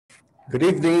Good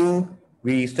evening.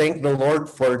 We thank the Lord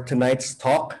for tonight's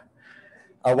talk.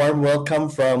 A warm welcome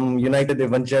from United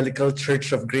Evangelical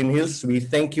Church of Green Hills. We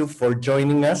thank you for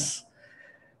joining us.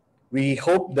 We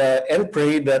hope that and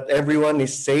pray that everyone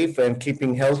is safe and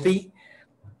keeping healthy.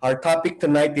 Our topic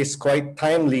tonight is quite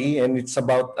timely and it's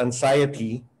about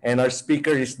anxiety. And our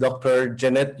speaker is Dr.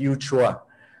 Jeanette Chua.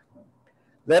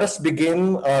 Let us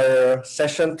begin our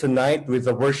session tonight with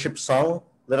a worship song.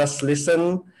 Let us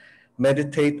listen,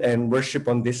 meditate, and worship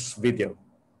on this video.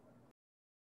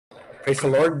 Praise the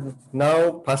Lord.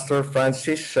 Now, Pastor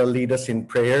Francis shall lead us in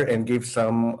prayer and give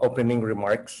some opening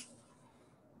remarks.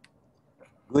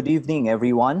 Good evening,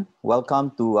 everyone.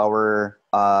 Welcome to our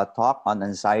talk on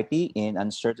anxiety in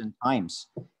uncertain times.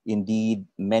 Indeed,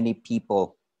 many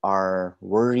people are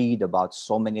worried about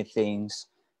so many things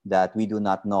that we do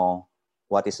not know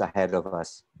what is ahead of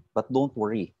us. But don't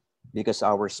worry, because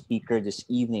our speaker this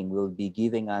evening will be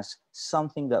giving us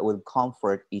something that will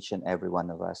comfort each and every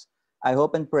one of us. I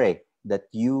hope and pray that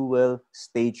you will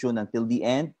stay tuned until the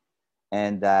end,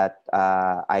 and that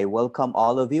I welcome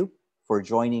all of you for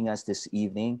joining us this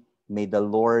evening. May the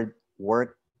Lord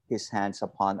work his hands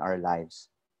upon our lives.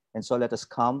 And so let us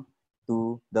come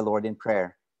to the Lord in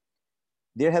prayer.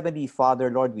 Dear Heavenly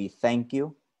Father, Lord, we thank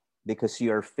you because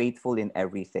you are faithful in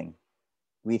everything.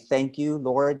 We thank you,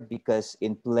 Lord, because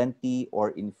in plenty or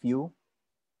in few,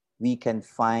 we can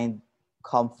find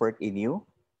comfort in you.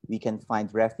 We can find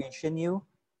refuge in you.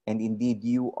 And indeed,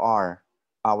 you are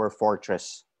our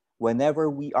fortress. Whenever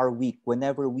we are weak,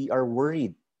 whenever we are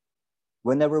worried,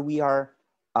 whenever we are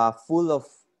full of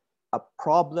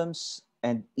problems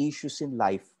and issues in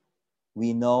life,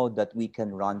 we know that we can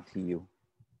run to you.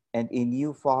 And in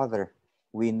you, Father,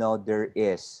 we know there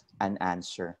is an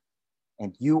answer.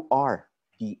 And you are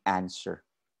the answer.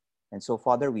 And so,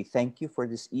 Father, we thank you for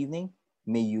this evening.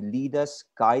 May you lead us,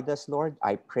 guide us, Lord.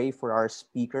 I pray for our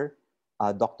speaker,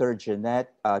 Dr.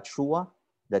 Jeanette Chua,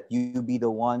 that you be the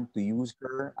one to use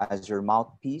her as your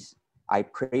mouthpiece. I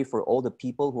pray for all the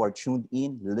people who are tuned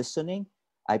in, listening.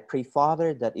 I pray,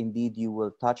 Father, that indeed you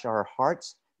will touch our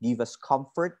hearts, give us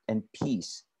comfort and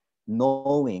peace,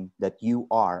 knowing that you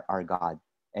are our God.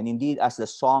 And indeed, as the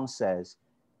song says,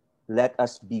 let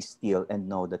us be still and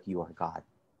know that you are God.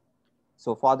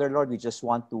 So, Father, Lord, we just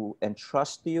want to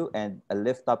entrust to you and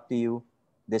lift up to you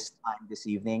this time, this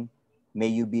evening. May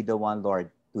you be the one,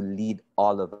 Lord, to lead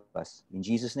all of us. In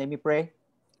Jesus' name we pray.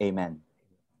 Amen.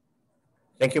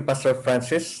 Thank you, Pastor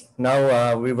Francis.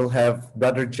 Now we will have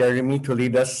Brother Jeremy to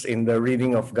lead us in the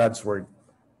reading of God's Word.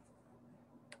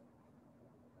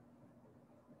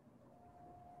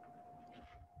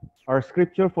 Our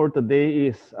scripture for today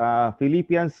is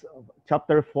Philippians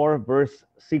chapter 4, verse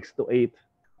 6 to 8.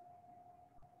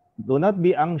 Do not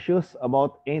be anxious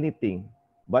about anything,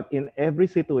 but in every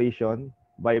situation,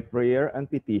 by prayer and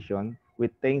petition, with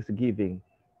thanksgiving,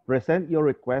 present your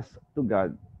requests to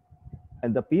God.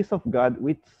 And the peace of God,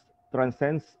 which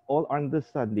transcends all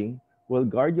understanding, will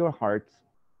guard your hearts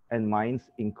and minds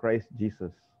in Christ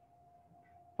Jesus.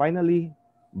 Finally,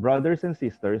 brothers and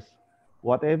sisters,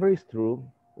 whatever is true,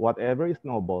 whatever is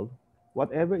noble,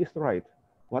 whatever is right,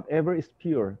 whatever is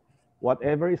pure,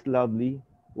 whatever is lovely,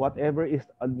 whatever is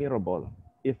admirable,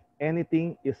 if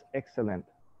anything is excellent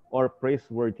or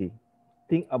praiseworthy,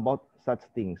 think about such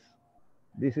things.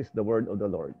 This is the word of the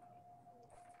Lord.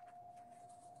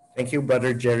 Thank you,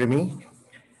 Brother Jeremy.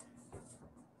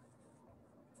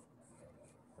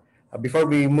 Before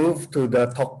we move to the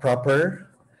talk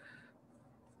proper,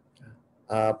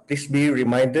 please be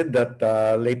reminded that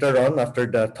later on after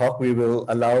the talk, we will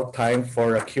allow time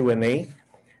for a Q&A.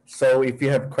 So if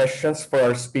you have questions for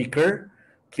our speaker,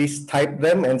 please type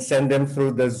them and send them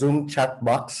through the Zoom chat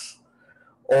box.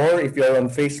 Or if you're on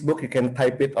Facebook, you can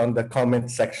type it on the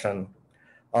comment section.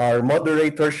 Our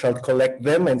moderator shall collect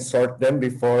them and sort them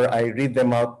before I read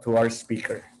them out to our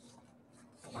speaker.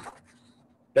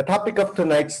 The topic of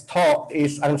tonight's talk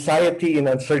is anxiety in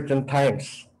uncertain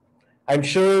times. I'm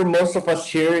sure most of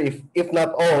us here, if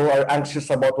not all, are anxious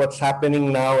about what's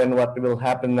happening now and what will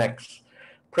happen next.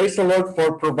 Praise the Lord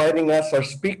for providing us our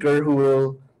speaker who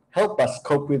will help us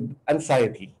cope with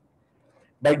anxiety.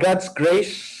 By God's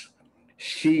grace,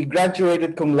 she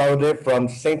graduated cum laude from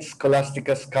St.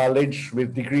 Scholastica's College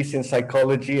with degrees in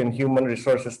psychology and human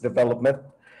resources development.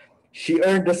 She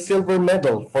earned a silver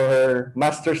medal for her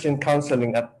master's in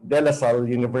counseling at De La Salle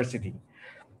University.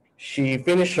 She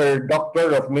finished her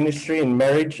Doctor of Ministry in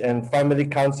Marriage and Family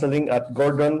Counseling at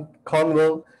Gordon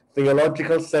Conwell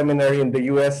Theological Seminary in the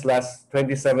U.S. last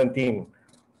 2017.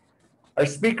 Our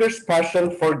speaker's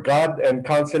passion for God and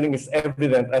counseling is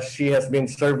evident as she has been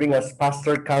serving as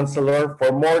pastor counselor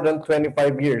for more than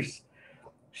 25 years.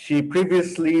 She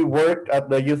previously worked at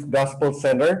the Youth Gospel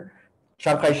Center,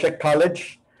 Chiang Kai-shek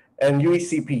College, and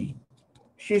UECP.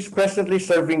 She is presently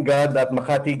serving God at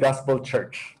Makati Gospel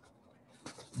Church.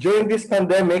 During this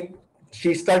pandemic,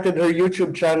 she started her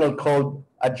YouTube channel called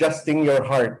Adjusting Your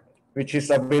Heart, which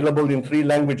is available in three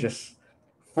languages: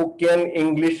 Fukien,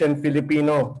 English, and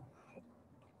Filipino.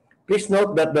 Please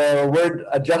note that the word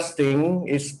adjusting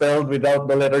is spelled without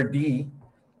the letter D.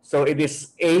 So it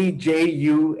is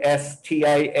Ajusting.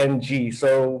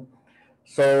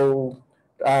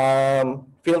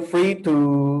 Feel free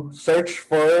to search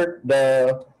for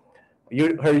her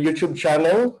YouTube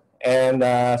channel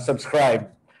and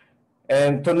subscribe.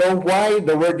 And to know why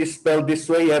the word is spelled this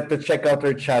way, you have to check out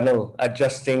her channel,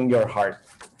 Adjusting Your Heart.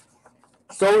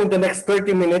 So in the next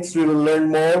 30 minutes, we will learn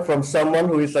more from someone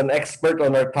who is an expert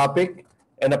on our topic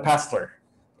and a pastor.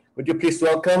 Would you please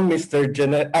welcome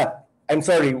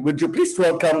would you please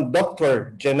welcome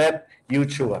Dr. Jeanette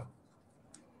Chua.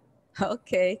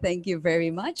 Okay, thank you very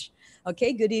much.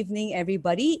 Okay, good evening,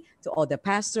 everybody, to all the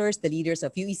pastors, the leaders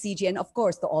of UECG, and of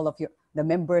course, to all of the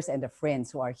members and the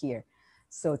friends who are here.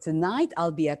 So tonight,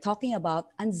 I'll be talking about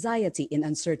anxiety in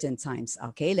uncertain times.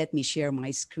 Okay, let me share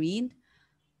my screen.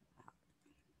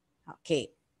 Okay.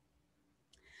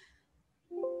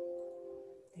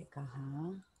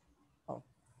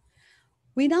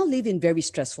 We now live in very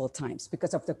stressful times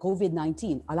because of the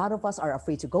COVID-19. A lot of us are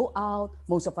afraid to go out.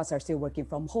 Most of us are still working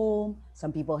from home.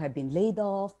 Some people have been laid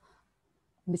off.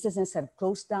 Businesses have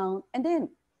closed down. And then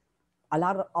a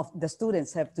lot of the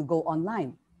students have to go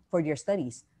online for their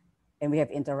studies. And we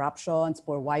have interruptions,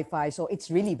 poor Wi-Fi. So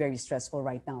it's really very stressful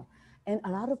right now. And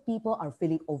a lot of people are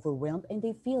feeling overwhelmed and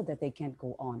they feel that they can't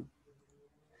go on.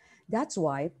 That's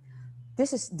why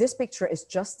this picture is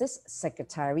Justice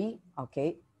Secretary,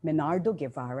 okay, Menardo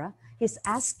Guevara. He's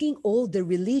asking all the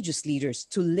religious leaders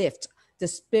to lift the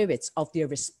spirits of their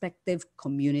respective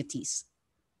communities.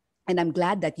 And I'm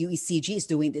glad that UECG is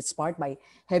doing its part by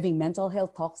having mental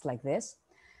health talks like this.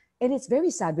 And it's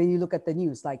very sad when you look at the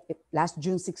news, like last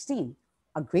June 16,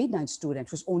 a grade 9 student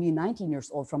who's only 19 years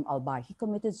old from Albay, he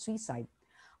committed suicide.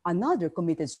 Another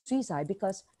committed suicide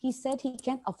because he said he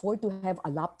can't afford to have a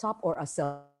laptop or a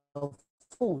cell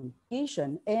phone,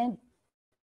 and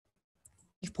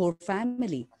poor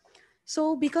family.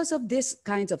 So because of this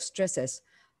kinds of stresses,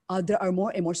 there are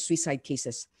more and more suicide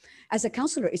cases. As a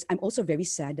counselor, I'm also very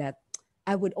sad that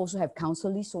I would also have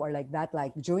counselors who are like that.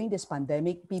 Like during this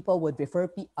pandemic, people would refer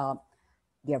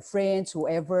their friends,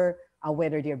 whoever,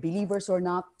 whether they're believers or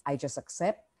not, I just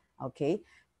accept, okay?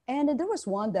 And then there was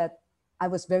one that I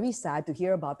was very sad to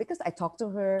hear about because I talked to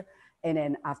her, and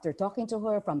then after talking to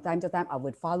her from time to time, I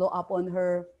would follow up on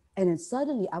her. And then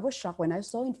suddenly I was shocked when I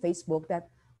saw in Facebook that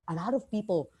a lot of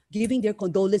people giving their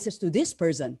condolences to this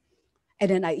person.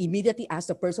 And then I immediately asked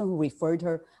the person who referred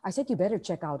her, I said, you better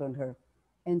check out on her.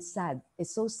 And sad,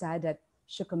 it's so sad that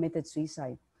she committed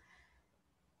suicide.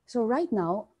 So right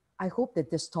now, I hope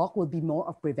that this talk will be more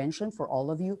of prevention for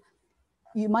all of you.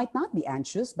 You might not be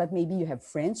anxious, but maybe you have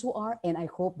friends who are, and I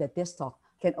hope that this talk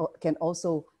can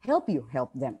also help you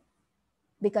help them.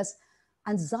 Because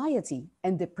anxiety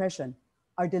and depression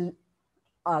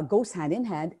goes hand in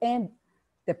hand, and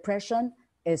depression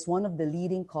is one of the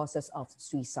leading causes of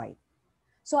suicide.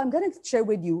 So I'm going to share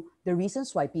with you the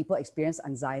reasons why people experience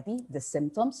anxiety, the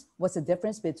symptoms, what's the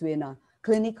difference between a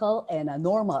clinical and a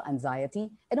normal anxiety,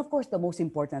 and of course, the most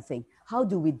important thing, how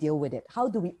do we deal with it? How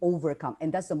do we overcome?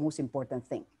 And that's the most important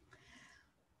thing.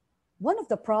 One of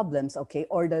the problems, okay,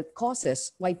 or the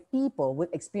causes why people would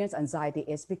experience anxiety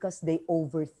is because they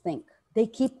overthink. They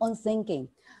keep on thinking.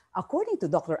 According to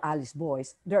Dr. Alice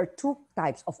Boyce, there are two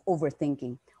types of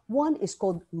overthinking. One is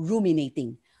called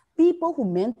ruminating. People who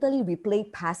mentally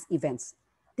replay past events.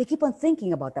 They keep on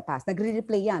thinking about the past.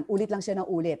 Nagre-replay yan. Ulit lang siya ng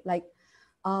ulit. Like,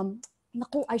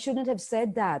 naku, I shouldn't have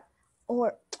said that.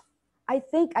 Or, I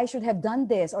think I should have done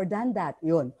this or done that.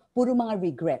 Yun. Puro mga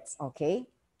regrets, okay?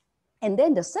 And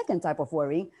then the second type of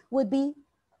worrying would be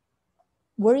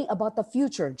worrying about the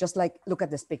future. Just like, look at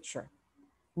this picture.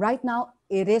 Right now,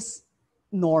 it is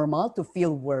normal to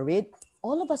feel worried.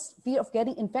 All of us fear of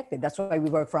getting infected. That's why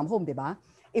we work from home, diba?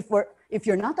 If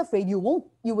you're not afraid, you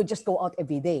would just go out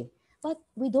every day. But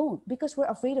we don't, because we're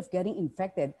afraid of getting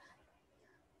infected.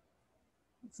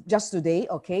 Just today,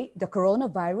 okay, the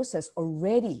coronavirus has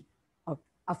already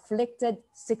afflicted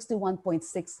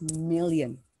 61.6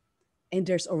 million. And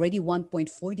there's already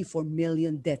 1.44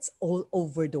 million deaths all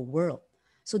over the world.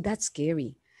 So that's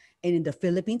scary. And in the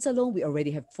Philippines alone, we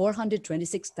already have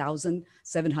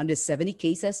 426,770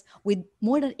 cases with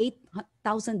more than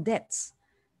 8,000 deaths.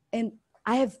 And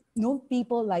I have known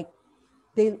people like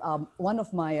one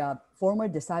of my former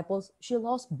disciples, she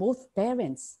lost both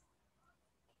parents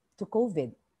to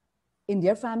COVID. In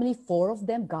their family, 4 of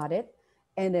them got it.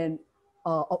 And then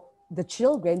the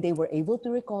children, they were able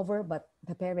to recover, but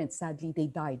the parents, sadly, they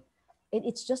died. And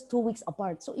it's just 2 weeks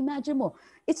apart. So imagine mo,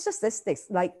 it's just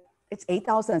statistics. Like, it's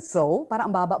 8,000. So,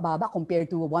 parang ang baba-baba compared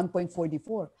to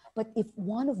 1.44. But if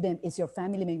one of them is your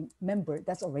family member,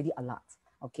 that's already a lot.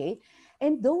 Okay?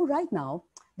 And though right now,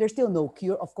 there's still no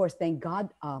cure, of course, thank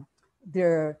God,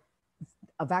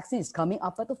 a vaccine is coming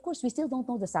up, but of course, we still don't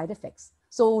know the side effects.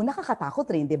 So, nakakatakot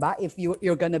rin, di ba? If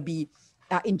you're gonna be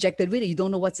injected with it, you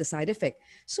don't know what's the side effect.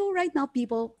 So right now,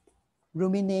 people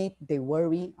ruminate, they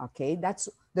worry, okay? That's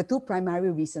the 2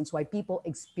 primary reasons why people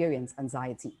experience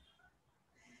anxiety.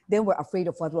 Then we're afraid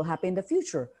of what will happen in the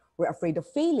future. We're afraid of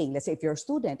failing. Let's say if you're a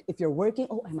student, if you're working,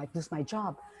 oh, I might lose my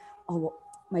job, oh,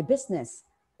 my business,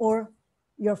 or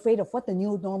you're afraid of what the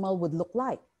new normal would look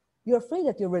like. You're afraid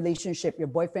that your relationship, your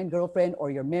boyfriend, girlfriend,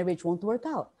 or your marriage won't work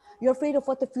out. You're afraid of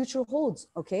what the future holds,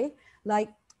 okay? Like,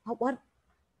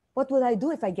 what would I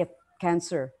do if I get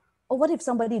cancer? Or what if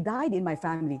somebody died in my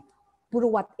family? Puro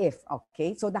what if,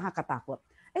 okay? So nakakatakot.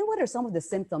 And what are some of the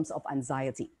symptoms of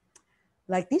anxiety?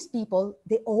 Like these people,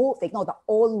 they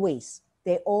always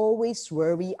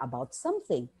worry about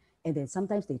something. And then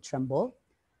sometimes they tremble.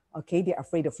 Okay, they're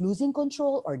afraid of losing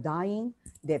control or dying.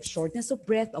 They have shortness of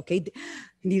breath. Okay,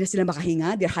 hindi na sila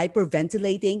makahinga. They're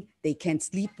hyperventilating. They can't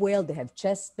sleep well. They have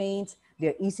chest pains.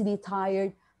 They're easily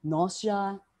tired,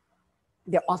 nausea.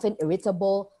 They're often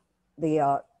irritable. They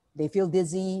feel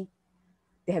dizzy.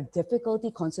 They have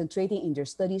difficulty concentrating in their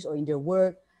studies or in their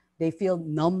work. They feel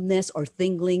numbness or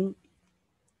tingling,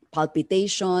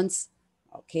 palpitations.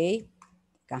 Okay,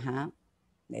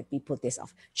 let me put this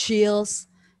off. Chills.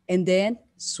 And then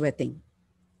sweating.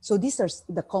 So these are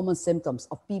the common symptoms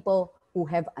of people who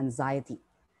have anxiety.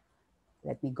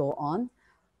 Let me go on.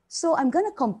 So I'm going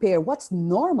to compare what's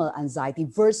normal anxiety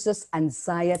versus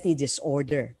anxiety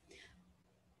disorder.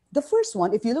 The first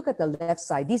one, if you look at the left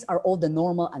side, these are all the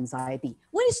normal anxiety.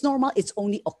 When it's normal, it's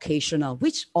only occasional,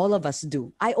 which all of us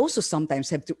do. I also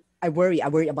sometimes I worry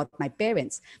about my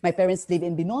parents. My parents live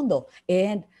in Binondo,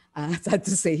 and sad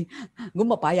to say,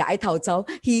 gumapaya, ay tao,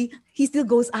 he still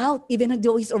goes out, even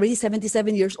though he's already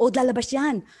 77 years old, lalabas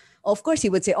yan. Of course, he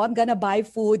would say, oh, I'm gonna buy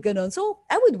food, ganon. So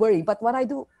I would worry, but what I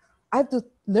do, I have to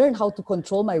learn how to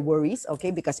control my worries,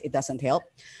 okay, because it doesn't help.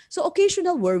 So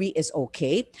occasional worry is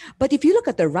okay. But if you look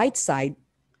at the right side,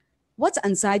 what's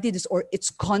anxiety disorder? It's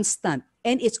constant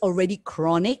and it's already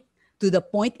chronic to the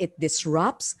point it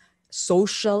disrupts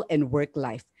social and work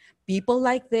life. People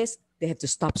like this, they have to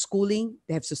stop schooling,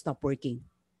 they have to stop working.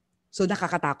 So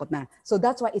nakakatakot na. So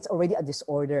that's why it's already a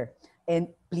disorder. And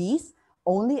please,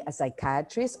 only a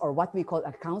psychiatrist or what we call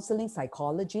a counseling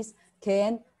psychologist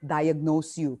can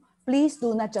diagnose you. Please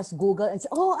do not just Google and say,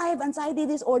 oh, I have anxiety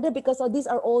disorder because these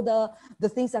are all the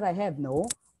things that I have. No,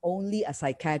 only a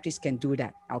psychiatrist can do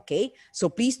that, okay? So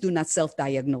please do not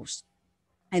self-diagnose.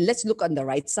 And let's look on the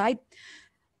right side.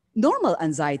 Normal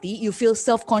anxiety, you feel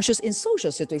self-conscious in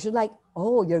social situations like,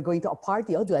 oh, you're going to a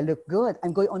party. Oh, do I look good?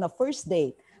 I'm going on a first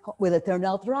date. Will it turn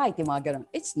out right?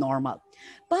 It's normal.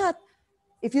 But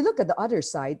if you look at the other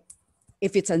side,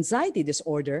 if it's anxiety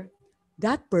disorder,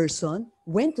 that person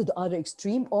went to the other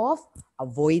extreme of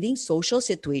avoiding social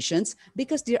situations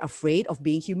because they're afraid of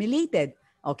being humiliated.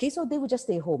 Okay, so they would just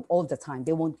stay home all the time.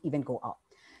 They won't even go out.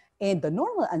 And the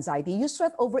normal anxiety, you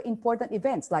sweat over important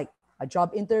events like a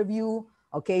job interview.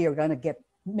 Okay, you're going to get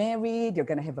married. You're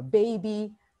going to have a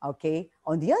baby. Okay,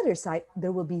 on the other side,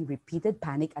 there will be repeated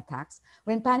panic attacks.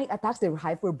 When panic attacks, they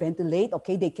hyperventilate.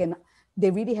 Okay,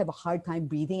 they really have a hard time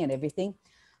breathing and everything.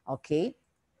 Okay,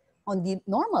 on the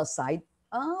normal side,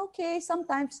 okay,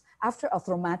 sometimes after a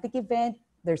traumatic event,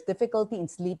 there's difficulty in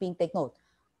sleeping. Take note.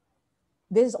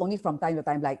 This is only from time to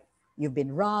time, like you've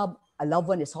been robbed, a loved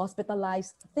one is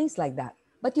hospitalized, things like that.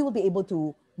 But you will be able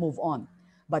to move on.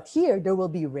 But here, there will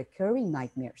be recurring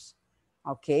nightmares.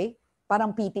 Okay?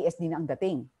 Parang PTSD na ang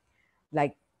dating.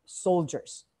 Like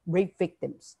soldiers, rape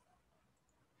victims.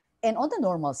 And on the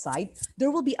normal side,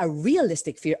 there will be a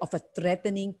realistic fear of a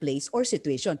threatening place or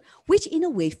situation, which in a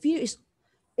way, fear is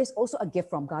also a gift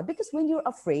from God. Because when you're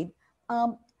afraid,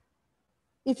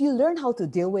 if you learn how to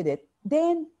deal with it,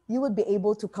 then you would be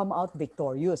able to come out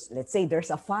victorious. Let's say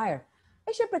there's a fire.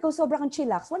 Eh, syempre, kung sobra kang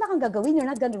chillax, wala kang gagawin, you're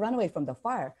not going to run away from the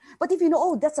fire. But if you know,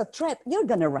 oh, that's a threat, you're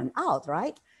going to run out,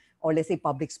 right? Or let's say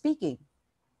public speaking.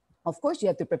 Of course, you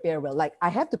have to prepare well. Like, I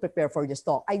have to prepare for this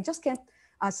talk. I just can't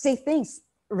say things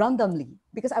randomly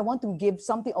because I want to give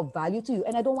something of value to you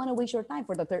and I don't want to waste your time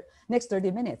for the next 30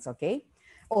 minutes, okay?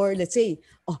 Or let's say,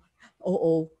 oh,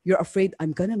 you're afraid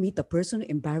I'm gonna meet the person who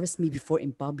embarrassed me before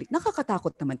in public.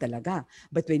 Nakakatakot naman talaga.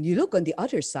 But when you look on the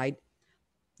other side,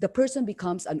 the person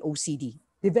becomes an OCD,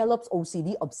 develops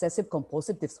OCD, obsessive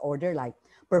compulsive disorder, like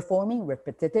performing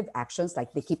repetitive actions,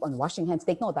 like they keep on washing hands.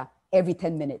 Take note, every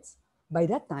 10 minutes. By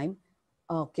that time,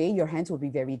 okay, your hands will be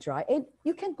very dry and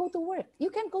you can't go to work. You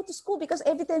can't go to school because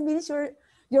every 10 minutes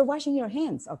you're washing your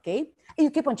hands, okay? And you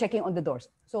keep on checking on the doors.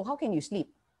 So how can you sleep?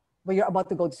 But you're about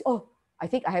to go to, I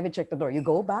think I haven't checked the door. You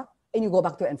go back and you go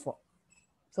back to and forth.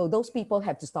 So those people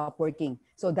have to stop working.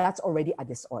 So that's already a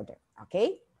disorder,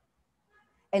 okay?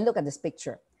 And look at this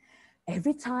picture.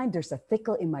 Every time there's a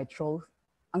tickle in my throat,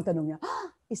 ang tanong niya,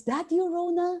 is that you,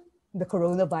 Rona? The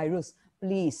coronavirus.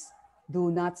 Please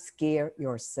do not scare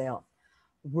yourself.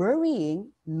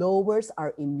 Worrying lowers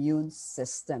our immune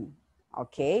system,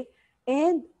 okay?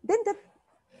 And then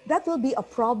that will be a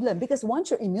problem because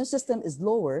once your immune system is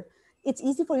lower, it's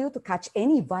easy for you to catch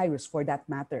any virus for that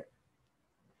matter.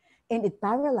 And it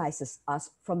paralyzes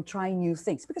us from trying new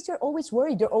things because you're always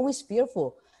worried, you're always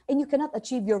fearful, and you cannot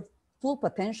achieve your full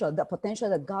potential, the potential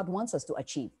that God wants us to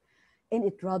achieve. And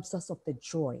it robs us of the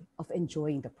joy of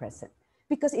enjoying the present.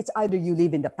 Because it's either you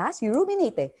live in the past, you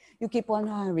ruminate it, you keep on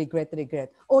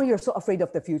regret, or you're so afraid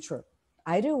of the future.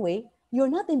 Either way, you're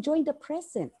not enjoying the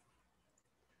present.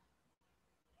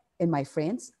 And my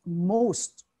friends,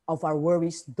 most of our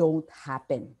worries don't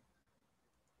happen.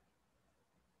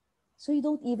 So you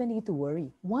don't even need to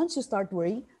worry. Once you start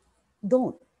worrying,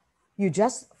 don't. You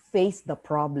just face the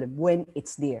problem when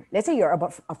it's there. Let's say you're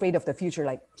afraid of the future,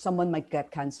 like someone might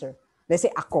get cancer. Let's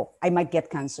say I might get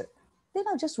cancer. Then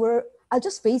I'll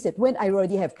just face it when I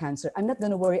already have cancer. I'm not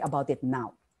going to worry about it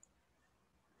now.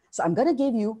 So I'm going to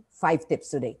give you 5 tips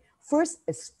today. First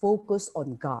is focus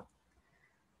on God.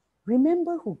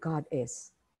 Remember who God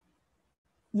is.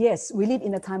 Yes, we live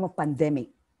in a time of pandemic.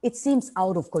 It seems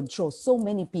out of control. So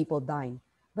many people dying.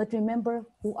 But remember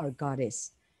who our God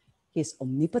is. He's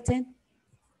omnipotent.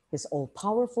 He's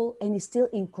all-powerful. And He's still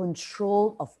in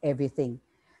control of everything.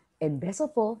 And best of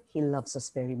all, He loves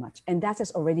us very much. And that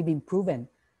has already been proven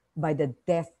by the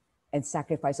death and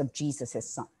sacrifice of Jesus, His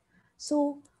Son.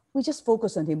 So we just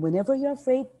focus on Him. Whenever you're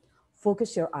afraid,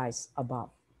 focus your eyes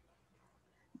above.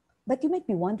 But you might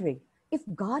be wondering, if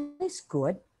God is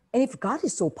good, and if God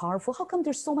is so powerful, how come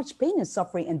there's so much pain and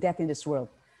suffering and death in this world?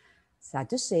 Sad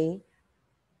to say,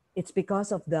 it's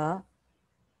because of the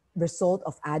result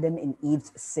of Adam and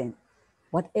Eve's sin.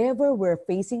 Whatever we're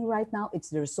facing right now, it's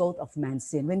the result of man's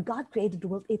sin. When God created the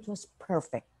world, it was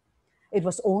perfect. It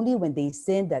was only when they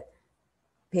sinned that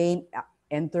pain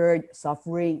entered,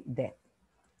 suffering, death.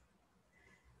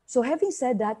 So having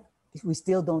said that, we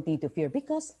still don't need to fear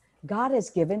because God has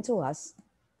given to us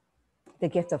the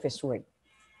gift of His word.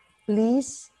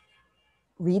 Please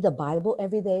read the Bible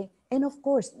every day. And of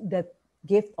course, the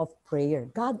gift of prayer.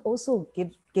 God also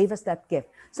gave us that gift.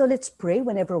 So let's pray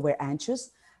whenever we're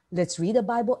anxious. Let's read the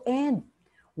Bible. And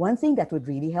one thing that would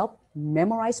really help,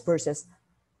 memorize verses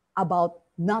about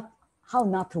how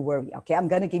not to worry. Okay, I'm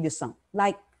going to give you some.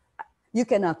 Like, you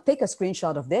can take a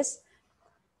screenshot of this,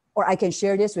 or I can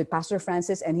share this with Pastor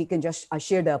Francis and he can just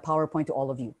share the PowerPoint to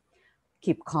all of you.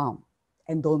 Keep calm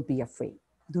and don't be afraid.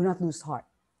 Do not lose heart.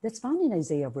 That's found in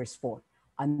Isaiah verse 4.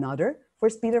 Another,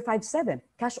 1 Peter 5:7.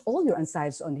 Cast all your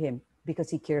anxieties on Him because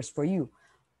He cares for you.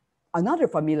 Another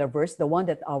familiar verse, the one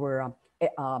that our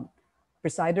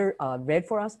presider read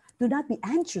for us. Do not be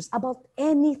anxious about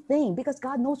anything because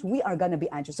God knows we are going to be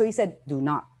anxious. So He said, do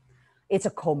not. It's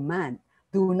a command.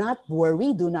 Do not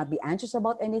worry. Do not be anxious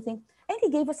about anything. And He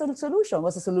gave us a solution.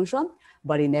 What's the solution?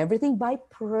 But in everything by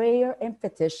prayer and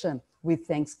petition with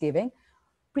thanksgiving,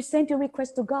 present your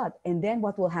request to God. And then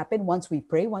what will happen once we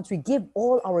pray, once we give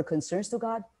all our concerns to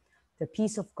God, the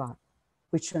peace of God,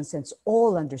 which transcends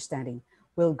all understanding,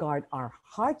 will guard our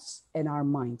hearts and our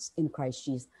minds in Christ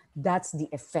Jesus. That's the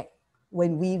effect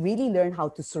when we really learn how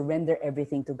to surrender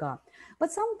everything to God.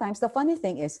 But sometimes the funny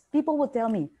thing is, people will tell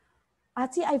me,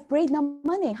 Ati, I've prayed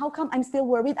naman eh. How come I'm still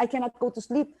worried? I cannot go to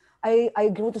sleep. I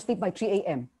go to sleep by 3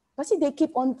 a.m. Kasi they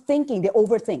keep on thinking, they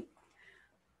overthink.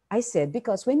 I said,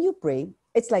 because when you pray,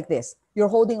 it's like this. You're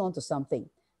holding on to something.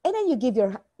 And then you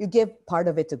give part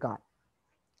of it to God.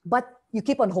 But you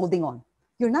keep on holding on.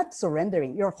 You're not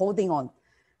surrendering. You're holding on.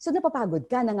 So napapagod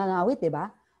ka, nangangawit,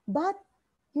 diba? But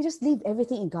you just leave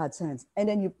everything in God's hands. And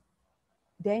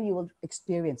then you will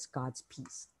experience God's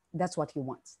peace. That's what He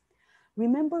wants.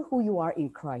 Remember who you are in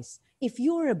Christ. If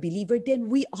you are a believer, then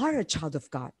we are a child of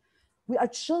God. We are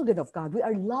children of God. We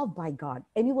are loved by God.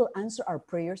 And He will answer our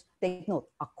prayers, take note,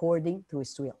 according to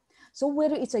His will. So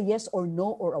whether it's a yes or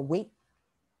no or a wait,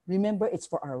 remember it's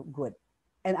for our good.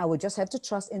 And I would just have to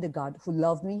trust in the God who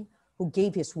loved me, who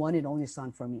gave his one and only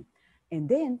son for me. And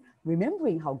then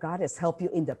remembering how God has helped you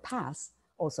in the past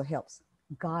also helps.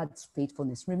 God's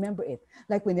faithfulness, remember it.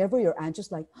 Like whenever you're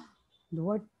anxious, like,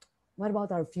 Lord, what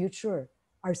about our future?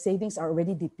 Our savings are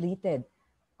already depleted.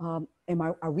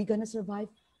 Are we going to survive?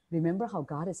 Remember how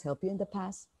God has helped you in the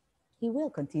past? He will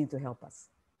continue to help us.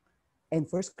 And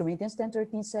 1 Corinthians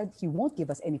 10:13 said, He won't give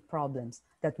us any problems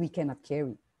that we cannot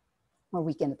carry or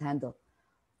we cannot handle.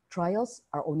 Trials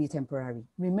are only temporary.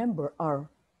 Remember, our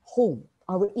home,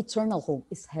 our eternal home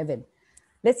is heaven.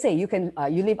 Let's say you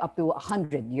live up to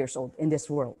 100 years old in this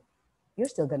world.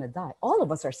 You're still going to die. All of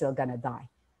us are still going to die.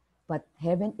 But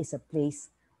heaven is a place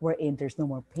wherein there's no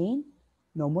more pain,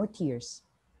 no more tears,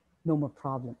 no more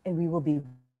problem. And we will be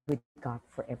with God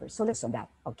forever. So let's on that,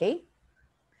 okay?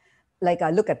 Like,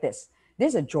 look at this.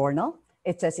 There's a journal.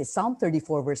 It says in Psalm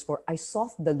 34, verse 4, I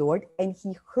sought the Lord and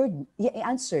he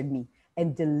answered me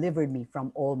and delivered me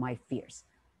from all my fears.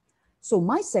 So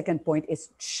my second point is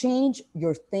change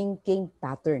your thinking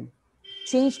pattern.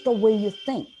 Change the way you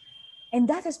think. And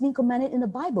that has been commanded in the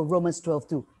Bible. Romans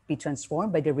 12:2, be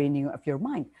transformed by the renewing of your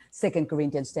mind. 2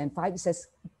 Corinthians 10:5, it says,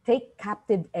 take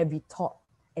captive every thought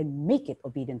and make it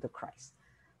obedient to Christ.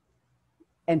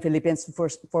 And Philippians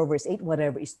 4 verse 8,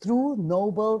 whatever is true,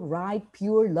 noble, right,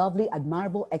 pure, lovely,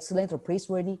 admirable, excellent, or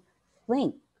praiseworthy,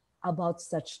 think about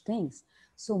such things.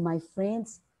 So my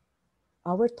friends,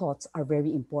 our thoughts are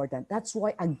very important. That's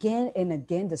why again and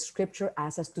again, the scripture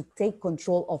asks us to take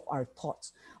control of our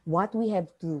thoughts. What we have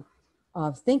to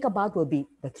think about will be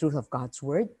the truth of God's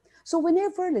word. So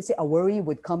whenever, let's say, a worry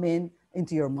would come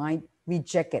into your mind,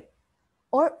 reject it.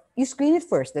 Or you screen it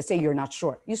first. Let's say you're not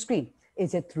sure. You screen.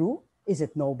 Is it true? Is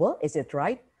it noble? Is it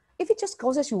right? If it just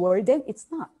causes you worry, then it's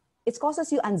not. It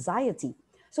causes you anxiety.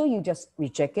 So you just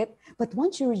reject it. But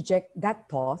once you reject that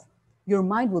thought, your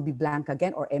mind will be blank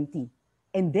again or empty.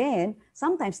 And then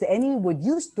sometimes the enemy would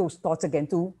use those thoughts again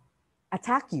to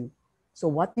attack you. So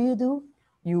what do?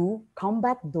 You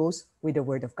combat those with the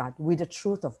word of God, with the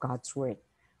truth of God's word.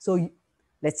 So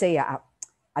let's say a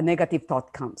negative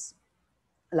thought comes,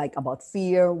 like about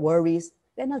fear, worries,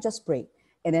 then I'll just pray.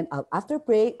 And then after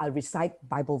praying, I'll recite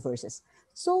Bible verses.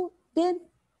 So then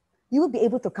you will be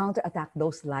able to counterattack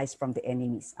those lies from the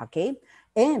enemies, okay?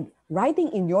 And writing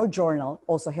in your journal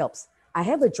also helps. I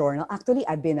have a journal. Actually,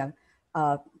 I've been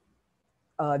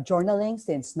journaling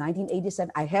since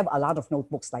 1987. I have a lot of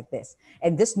notebooks like this.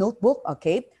 And this notebook,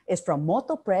 okay, is from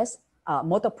Moto Press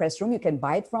Room. You can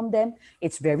buy it from them.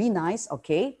 It's very nice,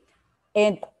 okay?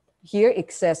 And here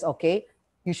it says, okay,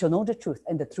 you shall know the truth,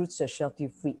 and the truth shall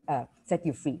set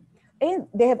you free. And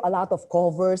they have a lot of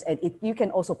covers, and you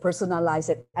can also personalize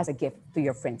it as a gift to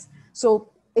your friends. So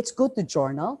it's good to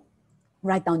journal,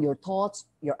 write down your thoughts,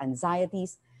 your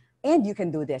anxieties, and you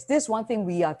can do this. This is one thing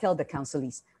we tell the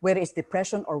counselees, whether it's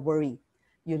depression or worry.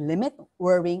 You limit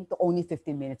worrying to only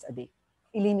 15 minutes a day.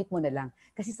 I-limit mo na lang.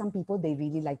 Kasi some people, they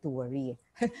really like to worry.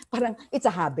 Parang it's a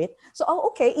habit. So,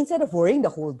 okay, instead of worrying the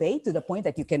whole day to the point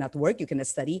that you cannot work, you cannot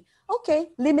study, okay,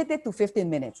 limit it to 15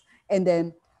 minutes. And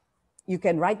then you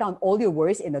can write down all your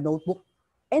worries in a notebook.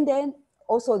 And then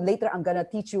also later, I'm going to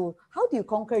teach you how do you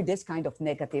conquer this kind of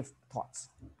negative thoughts.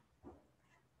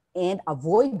 And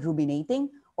avoid ruminating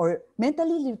or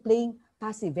mentally replaying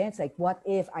past events like, what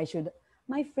if I should?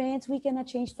 My friends, we cannot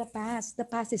change the past. The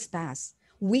past is past.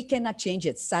 We cannot change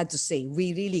it. Sad to say,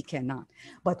 we really cannot.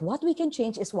 But what we can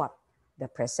change is what? The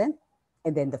present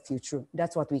and then the future.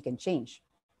 That's what we can change.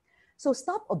 So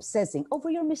stop obsessing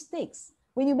over your mistakes.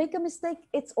 When you make a mistake,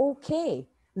 it's okay.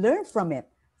 Learn from it.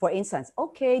 For instance,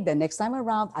 okay, the next time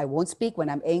around, I won't speak when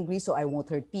I'm angry, so I won't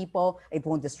hurt people. It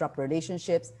won't disrupt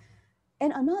relationships.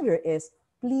 And another is,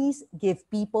 please give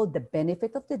people the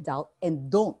benefit of the doubt and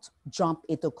don't jump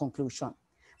into conclusion.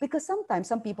 Because sometimes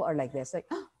some people are like this, like,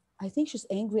 I think she's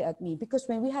angry at me because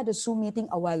when we had a Zoom meeting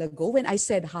a while ago, when I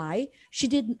said hi,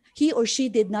 he or she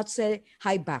did not say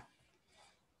hi back.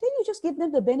 Then you just give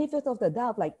them the benefit of the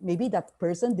doubt. Like maybe that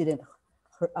person did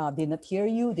not hear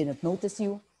you, didn't notice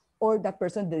you, or that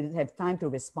person didn't have time to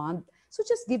respond. So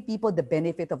just give people the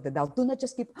benefit of the doubt. Do not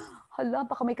just keep, hala,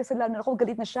 baka may kasalanan ako,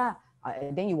 galit na siya.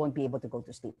 And then you won't be able to go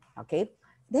to sleep, okay?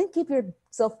 Then keep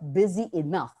yourself busy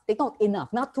enough. Take note,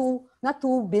 enough. Not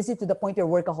too busy to the point you're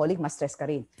workaholic, mas stress ka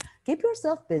rin. Keep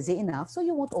yourself busy enough so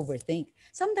you won't overthink.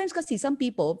 Sometimes kasi some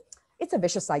people, it's a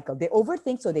vicious cycle. They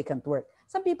overthink so they can't work.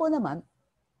 Some people naman,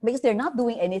 because they're not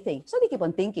doing anything, so they keep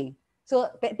on thinking. So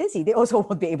busy, they also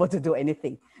won't be able to do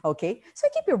anything, okay? So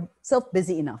keep yourself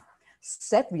busy enough.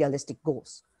 Set realistic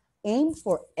goals. Aim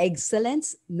for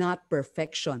excellence, not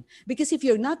perfection. Because if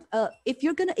you're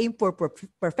gonna aim for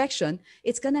perfection,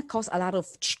 it's gonna cause a lot of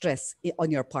stress on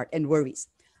your part and worries.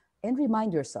 And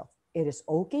remind yourself, It is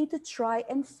okay to try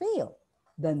and fail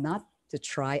than not to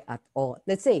try at all.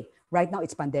 Let's say right now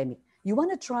it's pandemic. You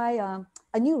want to try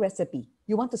a new recipe.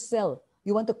 You want to sell.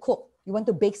 You want to cook. You want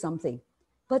to bake something.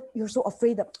 But you're so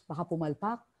afraid that baka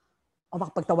pumalpak o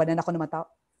baka pagtawanan ako ng mga tao.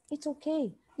 It's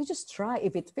okay. You just try.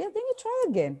 If it fails, then you try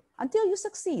again until you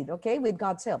succeed, okay, with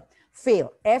God's help.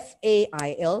 Fail,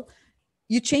 F-A-I-L,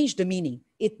 you change the meaning.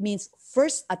 It means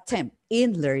first attempt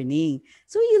in learning.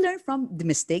 So you learn from the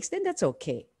mistakes, then that's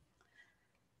okay.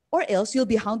 Or else you'll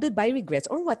be hounded by regrets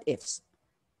or what ifs.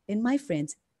 And my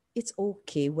friends, it's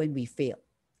okay when we fail.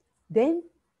 Then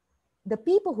the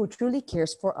people who truly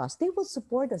cares for us, they will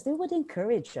support us. They would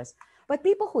encourage us. But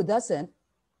people who doesn't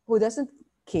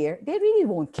care, they really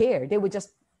won't care. They would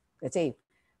just, let's say,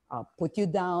 put you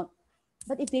down.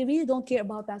 But if they really don't care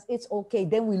about us, it's okay.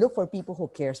 Then we look for people who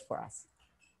cares for us.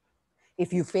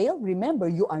 If you fail, remember,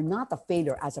 you are not a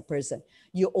failure as a person.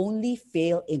 You only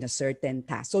fail in a certain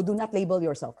task. So do not label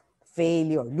yourself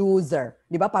failure, loser.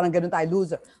 Di ba? Parang ganun tayo,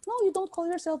 loser. No, you don't call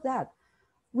yourself that.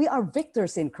 We are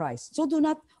victors in Christ. So do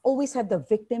not always have the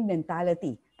victim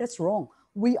mentality. That's wrong.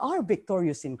 We are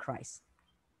victorious in Christ.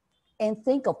 And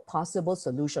think of possible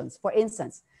solutions. For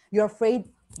instance, you're afraid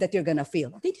that you're going to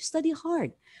fail. Then you study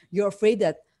hard. You're afraid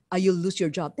that you'll lose your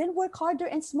job. Then work harder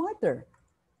and smarter.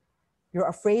 You're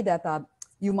afraid that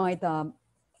you might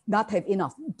not have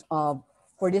enough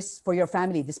for your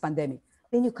family, this pandemic.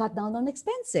 Then you cut down on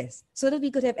expenses so that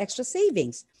we could have extra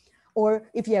savings. Or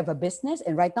if you have a business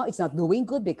and right now it's not doing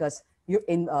good because you're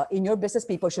in your business,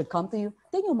 people should come to you,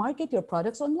 then you market your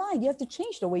products online. You have to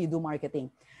change the way you do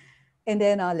marketing. And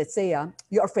then let's say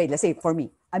you're afraid. Let's say for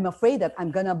me, I'm afraid that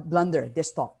I'm going to blunder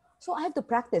this talk. So I have to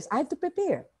practice. I have to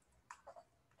prepare.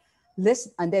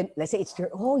 And then let's say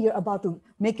you're about to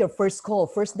make your first call,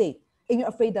 first date. And you're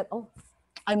afraid that,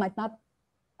 I might not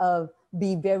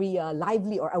be very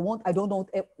lively or I don't know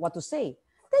what to say.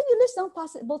 Then you list down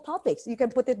possible topics. You can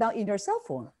put it down in your cell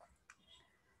phone.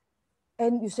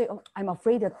 And you say, I'm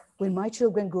afraid that when my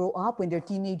children grow up, when they're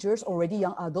teenagers, already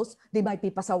young adults, they might be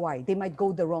pasaway. They might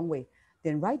go the wrong way.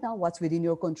 Then right now, what's within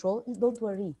your control, don't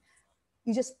worry.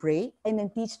 You just pray and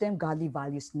then teach them godly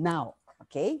values now,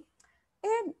 okay?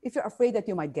 And if you're afraid that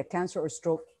you might get cancer or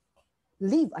stroke,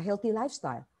 live a healthy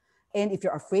lifestyle. And if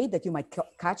you're afraid that you might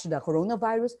catch the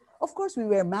coronavirus, of course, we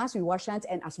wear masks, we wash hands,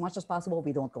 and as much as possible,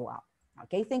 we don't go out.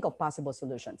 Okay, think of possible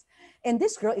solutions. And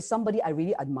this girl is somebody I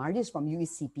really admire. This from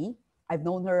UECP. I've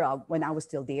known her when I was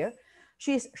still there.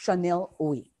 She's Chanel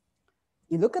Oui.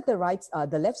 You look at the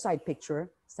left side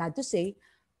picture, sad to say,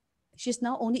 she's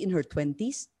now only in her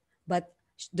 20s, but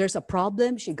there's a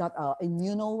problem. She got an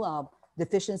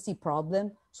immunodeficiency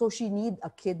problem, so she needs a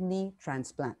kidney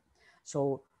transplant.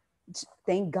 So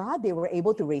thank God they were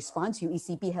able to raise funds.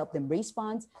 UECP helped them raise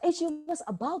funds, and she was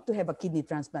about to have a kidney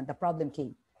transplant. The problem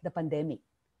came, the pandemic.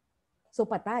 So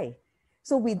patay.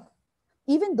 So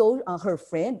even though her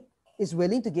friend is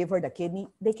willing to give her the kidney,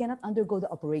 they cannot undergo the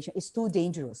operation. It's too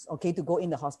dangerous, okay, to go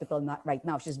in the hospital right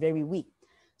now. She's very weak.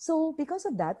 So because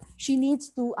of that, she needs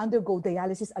to undergo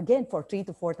dialysis again for 3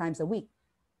 to 4 times a week.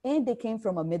 And they came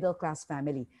from a middle-class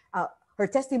family. Her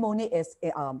testimony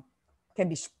can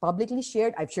be publicly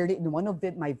shared. I've shared it in one of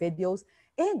my videos.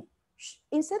 And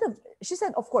she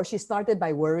said, of course, she started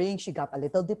by worrying. She got a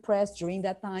little depressed during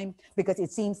that time because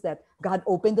it seems that God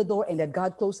opened the door and that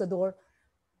God closed the door.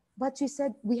 But she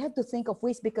said, we have to think of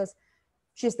ways because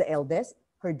she's the eldest.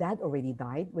 Her dad already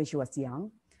died when she was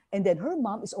young. And then her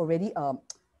mom is already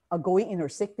going in her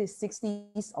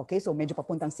 60s. Okay, so medyo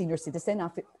papuntang senior citizen na,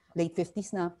 late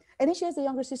 50s na. And then she has a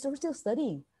younger sister who's still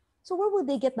studying. So where will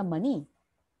they get the money?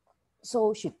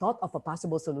 So she thought of a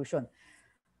possible solution.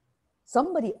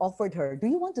 Somebody offered her, do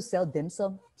you want to sell dim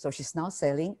sum? So she's now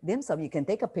selling dim sum. You can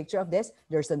take a picture of this.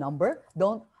 There's a number.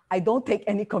 I don't take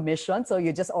any commission, so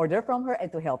you just order from her and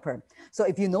to help her. So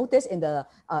if you notice in the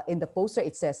poster,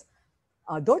 it says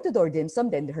door-to-door dim sum,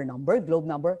 then her number, globe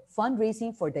number,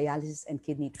 fundraising for dialysis and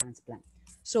kidney transplant.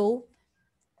 So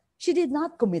she did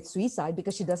not commit suicide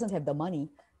because she doesn't have the money.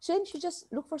 So she just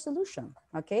looked for a solution,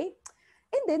 okay?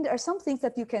 And then there are some things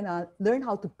that you can learn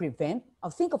how to prevent,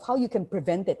 or think of how you can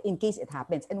prevent it in case it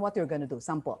happens and what you're going to do.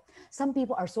 Sample. Some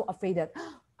people are so afraid that,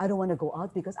 I don't want to go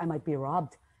out because I might be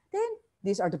robbed. Then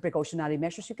these are the precautionary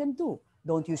measures you can do.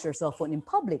 Don't use your cell phone in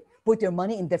public. Put your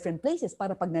money in different places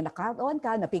para pag nanakawan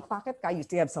ka, na-pickpocket ka, you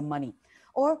still have some money.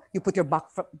 Or you put your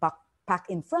backpack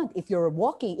in front if you're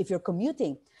walking, if you're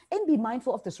commuting. And be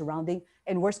mindful of the surrounding.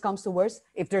 And worst comes to worst,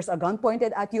 if there's a gun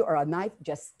pointed at you or a knife,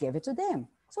 just give it to them.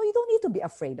 So you don't need to be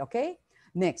afraid, okay?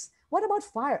 Next, what about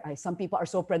fire? Some people are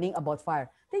so praying about fire.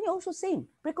 Then you also sing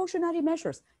precautionary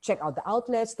measures. Check out the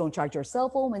outlets. Don't charge your cell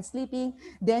phone when sleeping.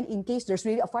 Then in case there's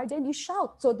really a fire, then you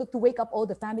shout so that to wake up all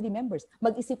the family members.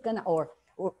 Mag-isip ka na, or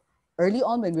early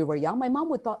on when we were young, my mom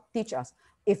would teach us,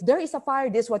 if there is a fire,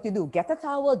 this is what you do. Get a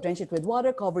towel, drench it with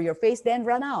water, cover your face, then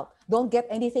run out. Don't get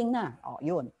anything na. Oh,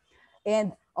 yun.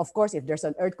 And of course, if there's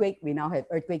an earthquake, we now have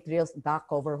earthquake drills, back,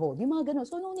 cover, hold. Yung mga ganun.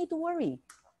 So no need to worry.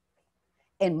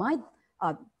 And my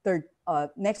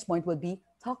next point would be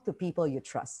talk to people you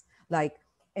trust. Like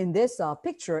in this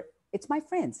picture, it's my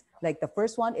friends. Like the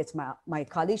first one, it's my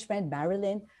college friend,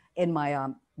 Marilyn. And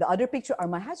the other picture are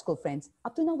my high school friends.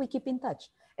 Up to now, we keep in touch.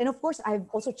 And of course, I have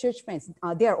also church friends.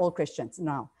 They are all Christians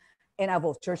now. And I have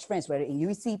both church friends, whether in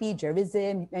UCP,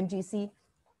 Jerusalem, MGC.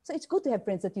 So it's good to have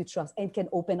friends that you trust and can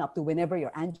open up to whenever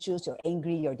you're anxious, you're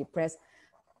angry, you're depressed.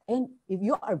 And if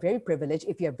you are very privileged,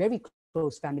 if you have very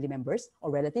close family members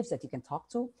or relatives that you can talk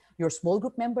to, your small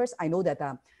group members, I know that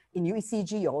in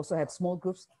UECG, you also have small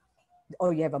groups,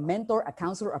 or you have a mentor, a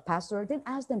counselor, a pastor, then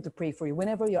ask them to pray for you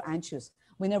whenever you're anxious,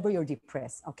 whenever you're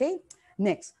depressed, okay?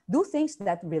 Next, do things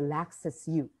that relaxes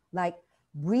you, like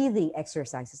breathing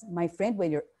exercises. My friend,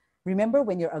 remember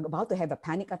when you're about to have a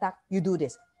panic attack, you do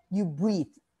this. You breathe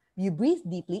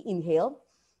deeply, inhale,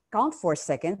 count 4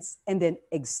 seconds, and then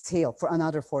exhale for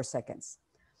another 4 seconds.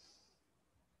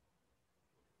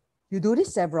 You do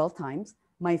this several times.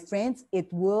 My friends, it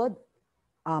would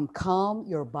calm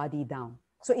your body down.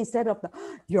 So instead of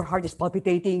your heart is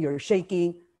palpitating, you're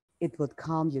shaking, it would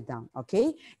calm you down,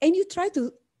 okay? And you try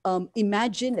to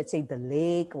imagine, let's say the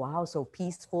lake, wow, so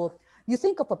peaceful. You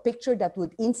think of a picture that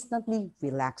would instantly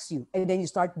relax you, and then you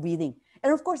start breathing.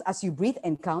 And of course, as you breathe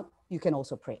and count, you can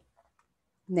also pray.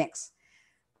 Next,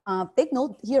 take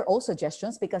note here all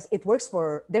suggestions because it works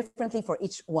differently for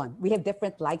each one. We have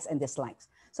different likes and dislikes.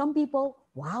 Some people,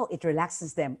 wow, it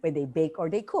relaxes them when they bake or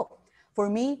they cook. For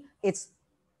me, it's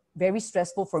very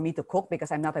stressful for me to cook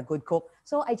because I'm not a good cook.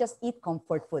 So I just eat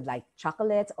comfort food like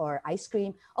chocolates or ice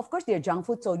cream. Of course, they're junk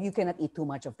food, so you cannot eat too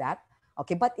much of that.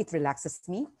 Okay, but it relaxes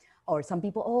me. Or some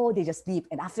people, oh, they just sleep.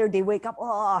 And after they wake up,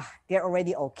 oh, they're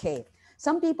already okay.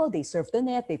 Some people, they surf the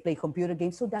net, they play computer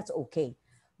games, so that's okay.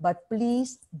 But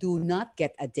please do not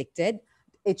get addicted.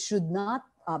 It should not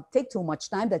take too much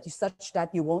time such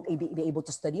that you won't be able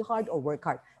to study hard or work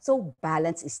hard. So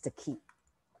balance is the key.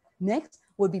 Next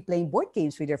would be playing board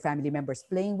games with your family members,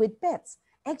 playing with pets,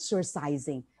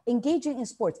 exercising, engaging in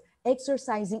sports.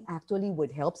 Exercising actually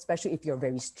would help, especially if you're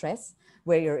very stressed,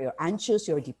 where you're anxious,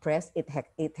 you're depressed,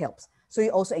 it helps. So you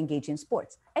also engage in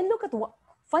sports. And look at what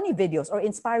funny videos or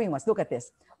inspiring ones. Look at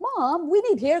this. Mom, we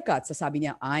need haircuts. Sasabi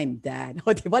niya, I'm dad.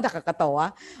 O, diba,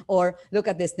 nakakatawa? Or look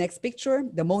at this next picture,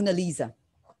 the Mona Lisa.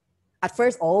 At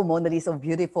first, oh, Mona Lisa,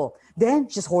 beautiful. Then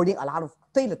she's holding a lot of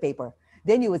toilet paper.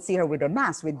 Then you would see her with her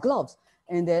mask, with gloves.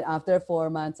 And then after 4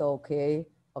 months, okay,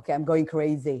 I'm going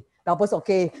crazy. Tapos,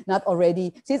 okay, not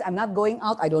already. Since I'm not going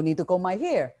out, I don't need to comb my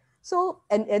hair. So,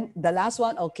 and the last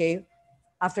one, okay,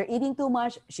 after eating too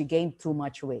much, she gained too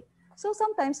much weight. So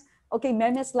sometimes, okay,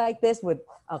 memes like this would,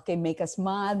 okay, make us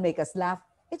smile, make us laugh.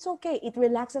 It's okay. It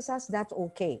relaxes us. That's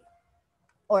okay.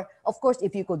 Or, of course,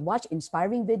 if you could watch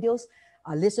inspiring videos,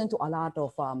 listen to a lot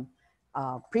of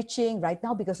preaching right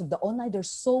now because of the online.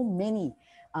 There's so many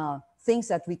things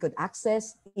that we could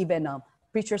access, even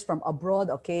preachers from abroad,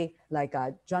 okay, like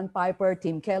John Piper,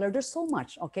 Tim Keller. There's so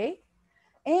much, okay?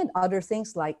 And other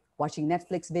things like watching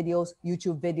Netflix videos,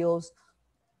 YouTube videos,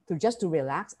 just to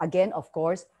relax. Again, of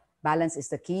course, balance is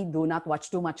the key. Do not watch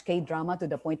too much K-drama to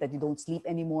the point that you don't sleep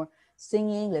anymore.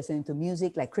 Singing, listening to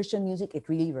music, like Christian music, it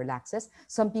really relaxes.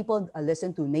 Some people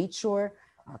listen to nature,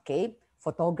 okay?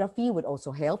 Photography would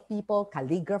also help people.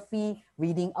 Calligraphy,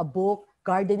 reading a book,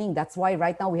 gardening. That's why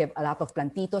right now we have a lot of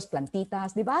plantitos,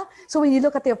 plantitas, di ba? So when you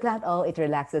look at your plant, oh, it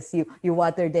relaxes you. You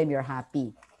water them, you're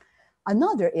happy.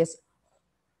 Another is,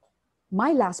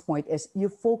 my last point is you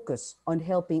focus on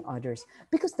helping others.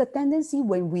 Because the tendency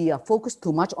when we focus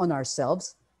too much on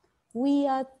ourselves, we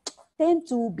tend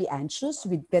to be anxious,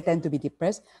 we tend to be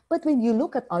depressed. But when you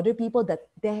look at other people that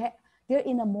they're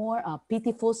in a more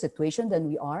pitiful situation than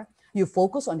we are, you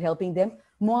focus on helping them,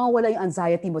 mawawala yung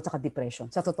anxiety mo at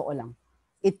depression. Sa totoo lang.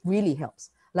 It really helps.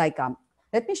 Like,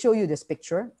 let me show you this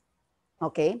picture.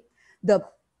 Okay.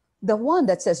 The one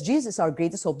that says, Jesus is our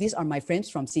greatest hope. These are my friends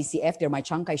from CCF. They're my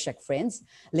Chiang Kai-shek friends,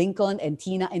 Lincoln and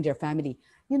Tina and their family.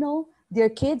 You know, their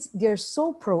kids, they're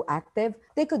so proactive.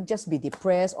 They could just be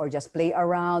depressed or just play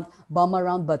around, bum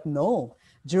around, but no.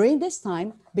 During this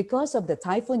time, because of the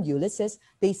Typhoon Ulysses,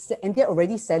 they're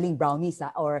already selling brownies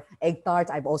or egg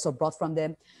tarts I've also brought from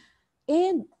them.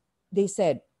 And they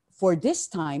said, for this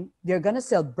time, they're going to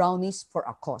sell brownies for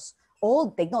a cause.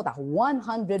 All, take note,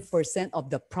 100% of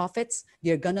the profits,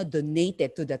 they're going to donate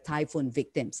it to the typhoon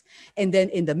victims. And then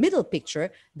in the middle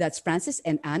picture, that's Francis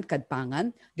and Ann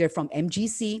Kadpangan. They're from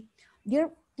MGC. They're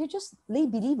just lay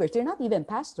believers. They're not even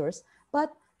pastors.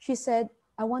 But she said,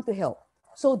 I want to help.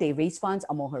 So they raised funds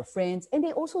among her friends, and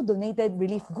they also donated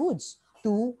relief goods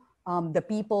to the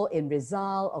people in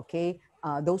Rizal, okay,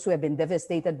 those who have been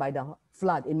devastated by the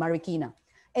flood in Marikina.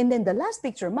 And then the last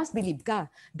picture, mas believe ka,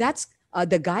 that's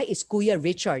the guy is Kuya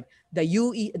Richard,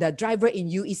 the driver in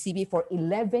UECB for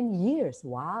 11 years.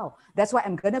 Wow. That's why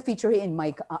I'm going to feature him in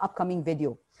my upcoming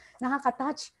video.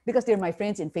 Nakaka-touch because they're my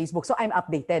friends in Facebook. So I'm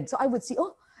updated. So I would see,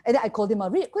 oh, and then I called him,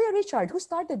 Kuya Richard, who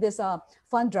started this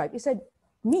fund drive? He said,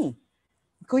 me.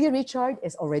 Kuya Richard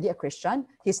is already a Christian.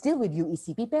 He's still with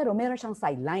UECP, pero meron siyang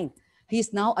sideline.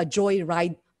 He's now a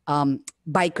joyride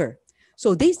biker.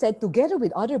 So they said together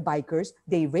with other bikers,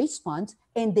 they raised funds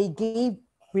and they gave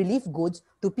relief goods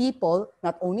to people,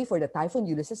 not only for the Typhoon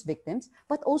Ulysses victims,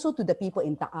 but also to the people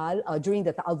in Taal during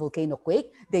the Taal volcano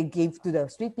quake. They gave to the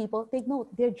street people. Take note,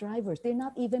 they're drivers. They're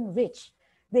not even rich.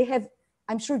 They have,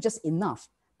 I'm sure, just enough,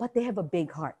 but they have a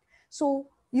big heart. So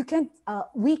you can't,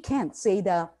 we can't say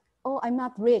that, oh, I'm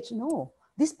not rich. No,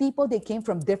 these people, they came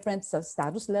from different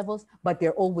status levels, but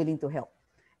they're all willing to help.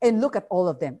 And look at all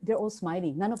of them. They're all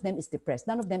smiling. None of them is depressed.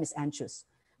 None of them is anxious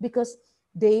because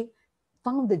they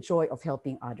found the joy of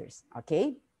helping others,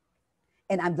 okay?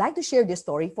 And I'd like to share this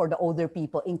story for the older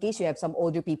people in case you have some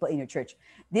older people in your church.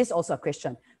 This is also a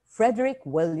Christian, Frederick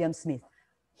William Smith.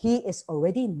 He is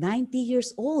already 90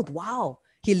 years old. Wow.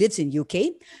 He lives in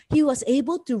UK. He was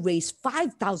able to raise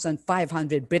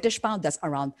 5,500 British pounds, that's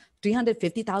around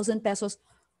 350,000 pesos,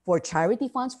 for charity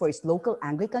funds for his local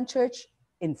Anglican church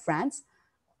in France.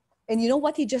 And you know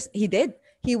what he did?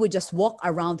 He would just walk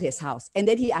around his house. And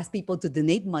then he asked people to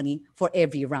donate money for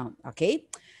every round, okay?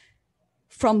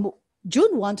 From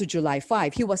June 1 to July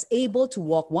 5, he was able to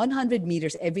walk 100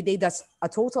 meters every day. That's a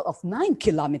total of 9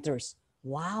 kilometers.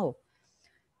 Wow.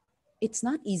 It's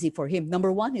not easy for him.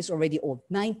 Number one, he's already old,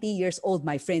 90 years old,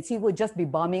 my friends. He would just be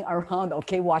bumming around,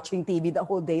 okay, watching TV the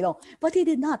whole day long. But he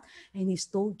did not. And his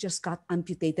toe just got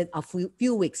amputated a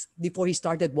few weeks before he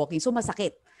started walking. So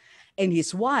masakit. And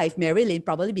his wife, Marilyn,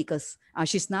 probably because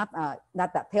she's not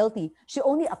that healthy, she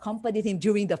only accompanied him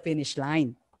during the finish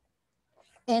line.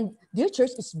 And their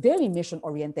church is very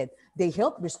mission-oriented. They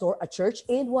helped restore a church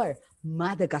in where?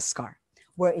 Madagascar,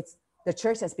 where the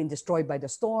church has been destroyed by the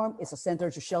storm. It's a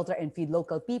center to shelter and feed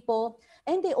local people.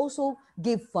 And they also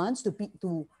give funds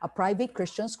to a private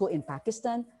Christian school in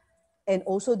Pakistan. And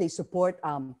also they support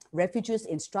refugees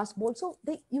in Strasbourg. So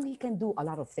you can do a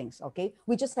lot of things, okay?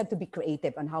 We just have to be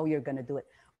creative on how you're gonna do it.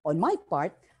 On my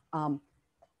part,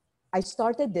 I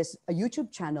started this a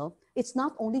YouTube channel. It's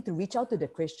not only to reach out to the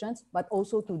Christians, but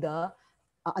also to the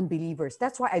unbelievers.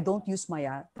 That's why I don't use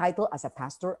my title as a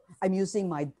pastor. I'm using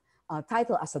my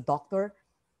title as a doctor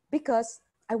because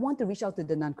I want to reach out to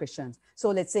the non-Christians.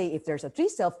 So let's say if there's 3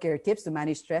 self-care tips to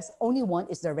manage stress, only one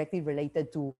is directly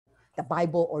related to the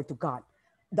Bible or to God.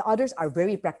 The others are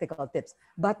very practical tips.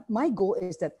 But my goal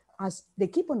is that as they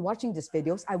keep on watching these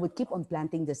videos, I would keep on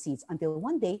planting the seeds until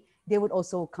one day they would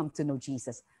also come to know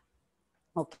Jesus.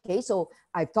 Okay, so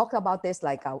I've talked about this,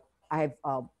 like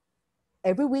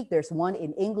every week there's one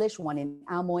in English, one in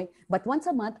Amoy, but once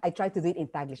a month I try to do it in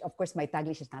Taglish. Of course, my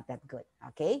Taglish is not that good,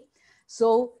 okay?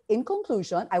 So in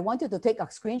conclusion, I want you to take a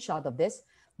screenshot of this.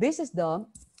 This is the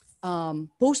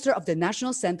poster of the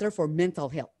National Center for Mental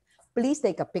Health. Please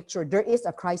take a picture. There is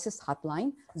a crisis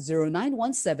hotline,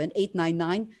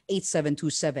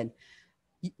 0917-899-8727.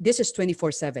 This is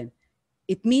 24/7.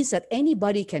 It means that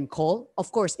anybody can call.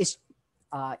 Of course, it's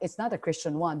not a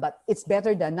Christian one, but it's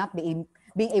better than not being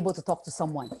able to talk to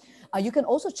someone. You can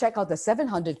also check out the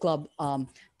 700 Club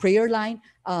prayer line.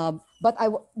 But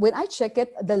when I check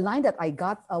it, the line that I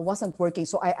got wasn't working,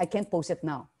 so I can't post it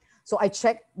now. So I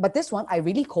checked, but this one I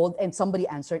really called and somebody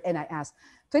answered and I asked,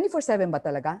 24/7 ba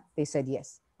talaga? They said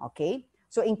yes. Okay.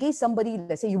 So in case somebody,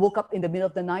 let's say you woke up in the middle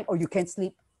of the night or you can't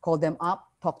sleep, call them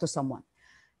up, talk to someone.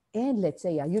 And let's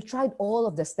say you tried all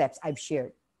of the steps I've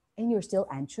shared and you're still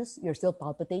anxious, you're still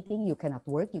palpitating, you cannot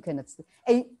work, you cannot sleep,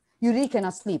 and you really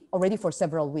cannot sleep already for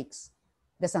several weeks.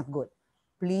 That's not good.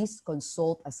 Please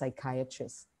consult a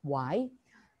psychiatrist. Why?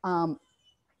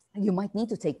 You might need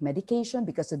to take medication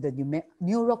because of the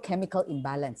neurochemical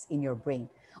imbalance in your brain.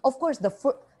 Of course,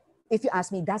 if you ask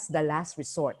me, that's the last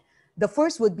resort. The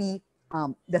first would be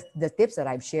the tips that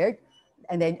I've shared.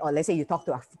 and then, or let's say you talk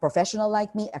to a professional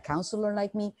like me, a counselor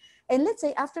like me, and let's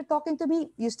say after talking to me,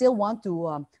 you still want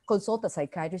to consult a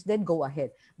psychiatrist, then go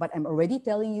ahead. But I'm already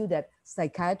telling you that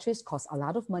psychiatrists cost a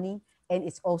lot of money, and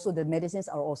it's also, the medicines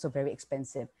are also very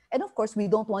expensive. And of course, we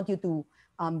don't want you to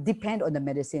depend on the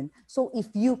medicine. So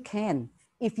if you can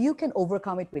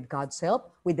overcome it with God's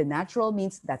help, with the natural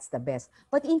means, that's the best.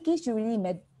 But in case you really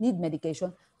need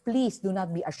medication, please do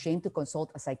not be ashamed to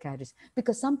consult a psychiatrist,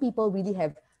 because some people really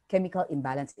have chemical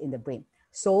imbalance in the brain.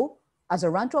 So as a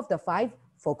run through of the 5,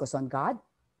 focus on God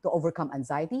to overcome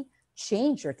anxiety,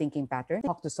 change your thinking pattern,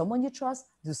 talk to someone you trust,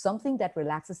 do something that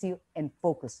relaxes you, and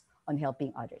focus on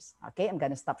helping others. Okay, I'm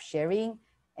gonna stop sharing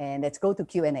and let's go to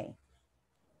Q&A.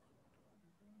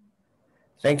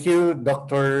 Thank you,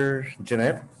 Dr.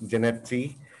 Jeanette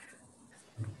T.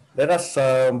 Let us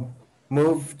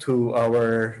move to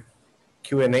our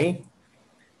Q&A.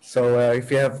 So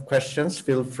if you have questions,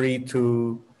 feel free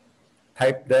to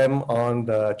type them on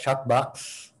the chat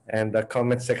box and the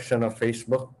comment section of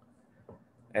Facebook,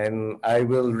 and I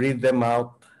will read them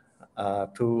out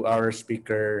to our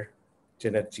speaker,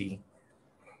 Jeanette T.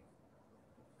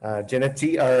 Jeanette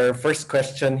T, our first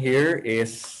question here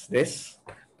is this: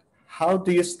 how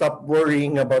do you stop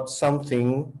worrying about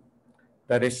something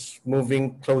that is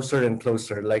moving closer and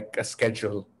closer, like a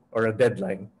schedule or a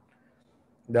deadline?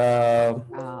 The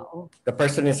Oh, the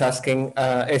person is asking,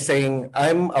 is saying,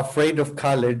 I'm afraid of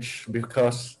college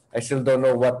because I still don't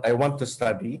know what I want to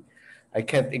study. I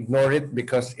can't ignore it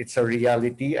because it's a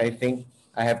reality I think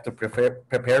I have to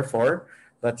prepare for,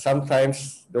 but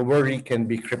sometimes the worry can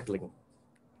be crippling.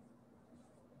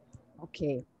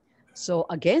 okay. So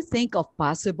again, think of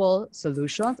possible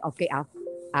solutions. Okay,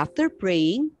 after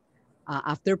praying,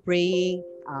 how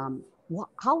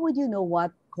would you know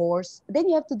what course? Then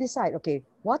you have to decide, okay,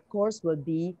 what course will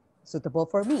be suitable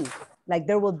for me? Like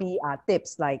there will be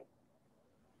tips like,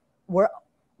 where,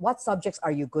 what subjects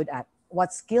are you good at?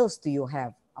 What skills do you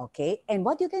have? Okay, and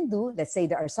what you can do, let's say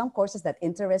there are some courses that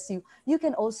interest you, you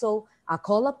can also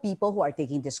call up people who are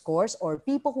taking this course, or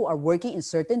people who are working in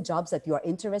certain jobs that you are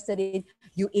interested in.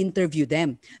 You interview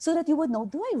them so that you would know,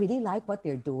 do I really like what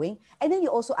they're doing? And then you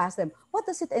also ask them, what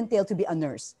does it entail to be a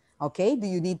nurse? Okay, do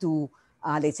you need to,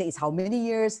 let's say it's how many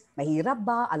years, mahirap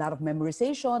ba, a lot of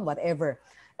memorization, whatever.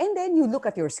 And then you look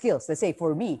at your skills. Let's say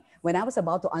for me, when I was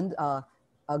about to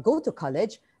go to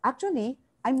college, actually,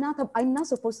 I'm not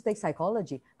supposed to take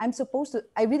psychology. I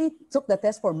really took the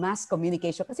test for mass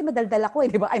communication kasi madaldal ako,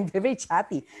 di ba? I'm very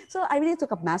chatty. So I really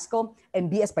took up mass comm and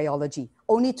BS biology,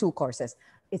 only 2 courses.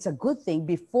 It's a good thing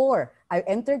before I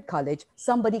entered college,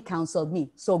 somebody counseled me.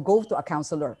 So go to a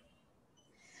counselor.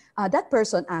 That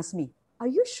person asked me, are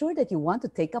you sure that you want to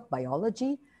take up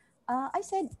biology? I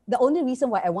said, the only reason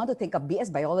why I want to take up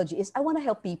BS biology is I want to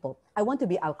help people. I want to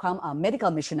become a medical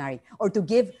missionary, or to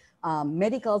give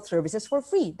medical services for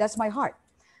free. That's my heart.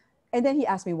 And then he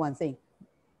asked me one thing,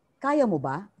 kaya mo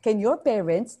ba? Can your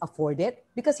parents afford it?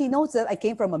 Because he knows that I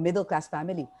came from a middle-class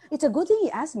family. It's a good thing he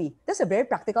asked me. That's a very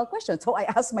practical question. So I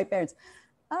asked my parents,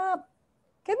 can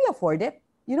we afford it?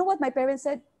 You know what my parents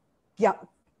said? Yeah,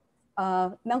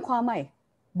 nang kwamay.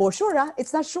 Bo, sure,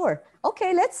 it's not sure.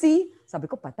 Okay, let's see. Sabi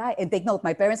ko, patay. And take note,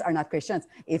 my parents are not Christians.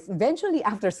 If eventually,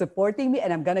 after supporting me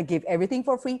and I'm gonna give everything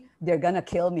for free, they're gonna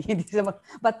kill me.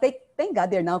 But thank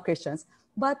God they're now Christians.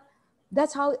 But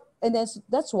that's how, and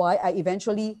that's why I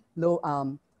eventually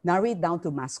narrowed down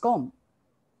to mass comm.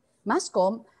 Mass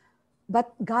comm,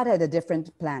 but God had a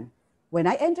different plan. When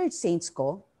I entered Saints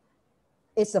Co,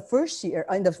 it's the first year,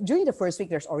 and during the first week,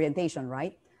 there's orientation,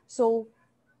 right? So,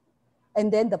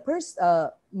 and then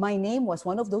my name was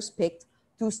one of those picked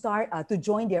to start to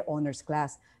join their honors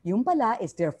class. Yung pala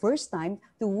is their first time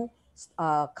to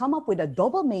come up with a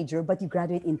double major, but you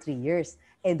graduate in 3 years.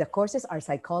 And the courses are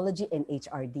psychology and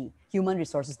HRD, human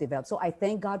resources development. So I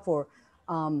thank God for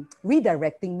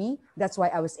redirecting me. That's why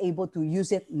I was able to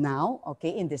use it now, okay,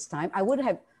 in this time. I would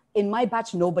have, in my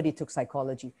batch, nobody took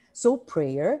psychology. So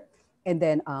prayer, and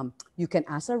then you can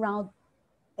ask around,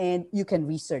 and you can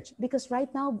research, because right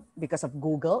now, because of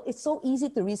Google, it's so easy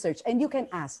to research, and you can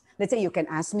ask. Let's say you can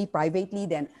ask me privately,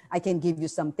 then I can give you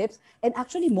some tips. And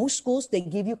actually, most schools, they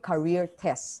give you career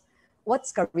tests.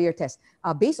 What's career test?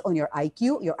 Based on your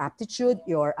IQ, your aptitude,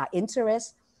 your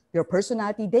interest, your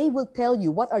personality, they will tell you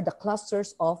what are the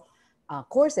clusters of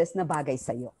courses na bagay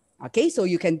sa'yo. Okay, so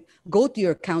you can go to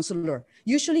your counselor.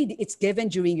 Usually, it's given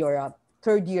during your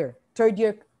third year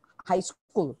high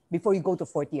school, before you go to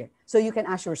 4th year. So you can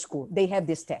ask your school. They have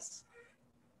this test.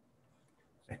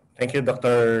 Thank you,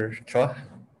 Dr. Chua.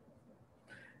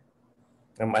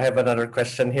 I have another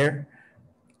question here.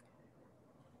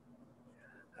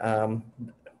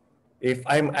 If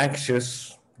I'm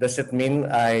anxious, does it mean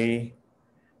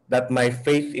that my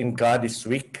faith in God is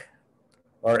weak,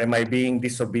 or am I being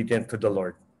disobedient to the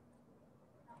Lord?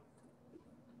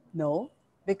 No,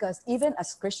 because even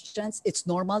as Christians, it's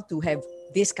normal to have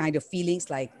this kind of feelings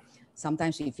like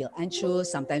sometimes we feel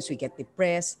anxious, sometimes we get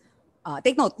depressed.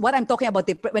 Take note, what I'm talking about,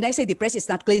 when I say depressed, it's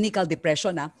not clinical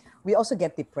depression. We also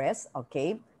get depressed,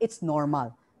 okay? It's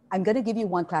normal. I'm going to give you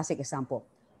one classic example.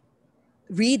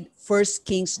 Read 1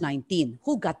 Kings 19.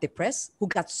 Who got depressed? Who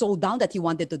got so down that he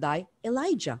wanted to die?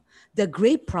 Elijah, the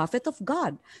great prophet of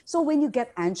God. So when you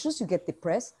get anxious, you get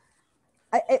depressed.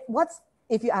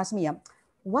 If you ask me,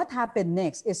 what happened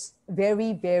next is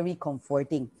very, very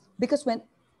comforting. Because when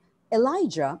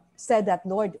Elijah said that,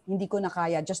 Lord, hindi ko na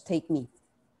kaya, just take me.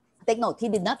 Take note, he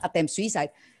did not attempt suicide.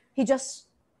 He just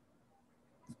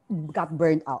got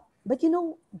burned out. But you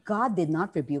know, God did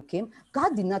not rebuke him.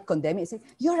 God did not condemn him. He said,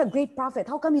 you're a great prophet.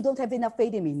 How come you don't have enough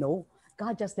faith in me? No,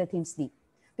 God just let him sleep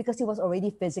because he was already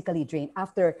physically drained.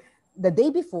 After the day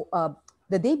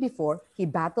before, he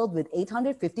battled with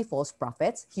 850 false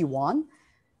prophets. He won.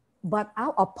 But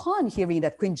upon hearing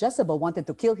that Queen Jezebel wanted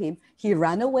to kill him, he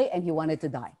ran away and he wanted to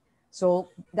die. So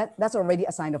that's already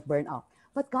a sign of burnout.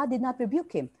 But God did not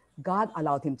rebuke him. God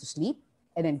allowed him to sleep.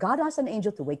 And then God asked an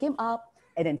angel to wake him up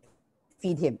and then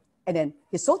feed him. And then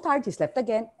he's so tired, he slept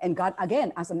again. And God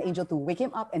again asked an angel to wake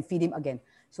him up and feed him again.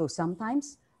 So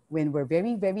sometimes when we're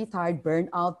very, very tired, burned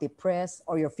out, depressed,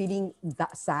 or you're feeling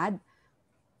that sad,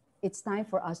 it's time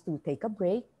for us to take a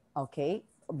break, okay?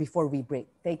 Before we break.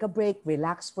 Take a break,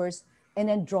 relax first, and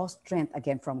then draw strength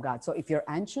again from God. So if you're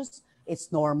anxious,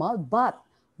 it's normal, but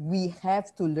we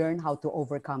have to learn how to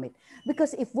overcome it.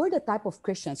 Because if we're the type of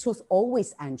Christians who's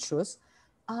always anxious,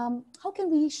 how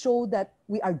can we show that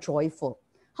we are joyful?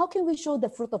 How can we show the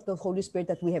fruit of the Holy Spirit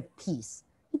that we have peace?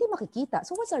 Hindi makikita.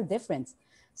 So what's our difference?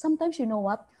 Sometimes, you know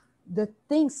what? The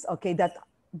things, okay, that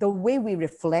the way we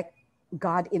reflect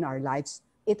God in our lives,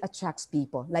 it attracts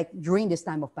people. Like during this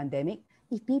time of pandemic,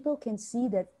 if people can see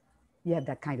that you have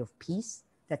that kind of peace,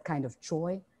 that kind of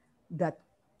joy, that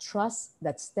trust,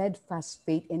 that steadfast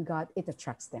faith in God, it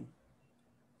attracts them.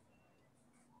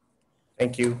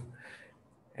 Thank you.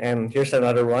 And here's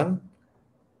another one.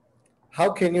 How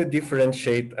can you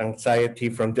differentiate anxiety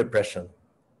from depression?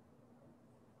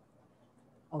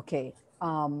 Okay.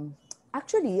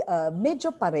 Actually,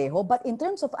 medyo pareho, but in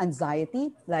terms of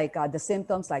anxiety, like the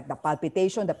symptoms like the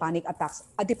palpitation, the panic attacks,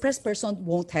 a depressed person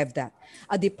won't have that.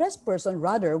 A depressed person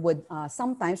rather would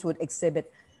sometimes would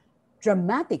exhibit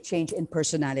dramatic change in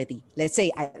personality. Let's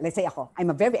say ako, I'm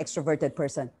a very extroverted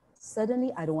person.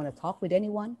 Suddenly, I don't want to talk with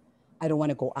anyone. I don't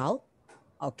want to go out.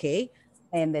 Okay.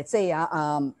 And let's say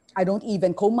I don't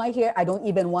even comb my hair. I don't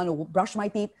even want to brush my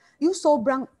teeth. Yung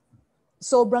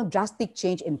sobrang drastic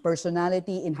change in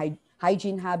personality, in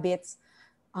hygiene habits,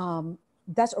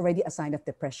 that's already a sign of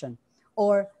depression.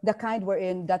 Or the kind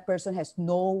wherein that person has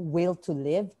no will to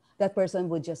live. That person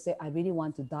would just say, I really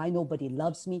want to die. Nobody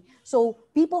loves me. So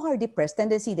people who are depressed,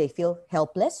 tendency, they feel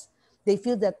helpless. They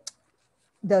feel that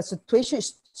the situation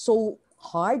is so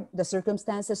hard, the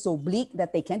circumstances so bleak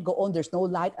that they can't go on. There's no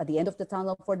light at the end of the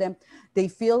tunnel for them. They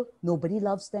feel nobody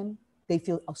loves them. They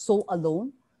feel so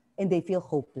alone and they feel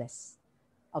hopeless.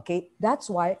 Okay, that's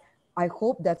why I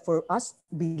hope that for us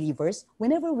believers,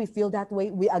 whenever we feel that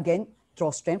way, we again draw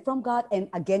strength from God and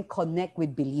again connect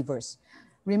with believers.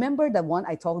 Remember the one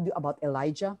I told you about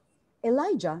Elijah?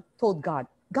 Elijah told God.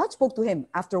 God spoke to him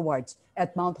afterwards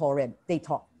at Mount Horeb. They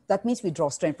talked. That means we draw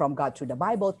strength from God through the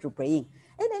Bible, through praying.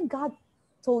 And then God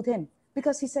told him,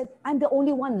 because he said, I'm the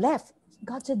only one left.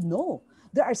 God said, no.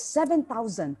 There are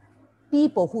 7,000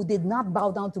 people who did not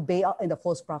bow down to Baal and the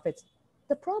false prophets.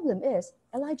 The problem is,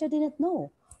 Elijah didn't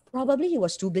know. Probably he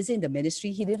was too busy in the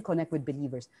ministry. He didn't connect with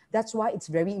believers. That's why it's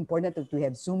very important to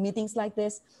have Zoom meetings like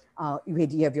this.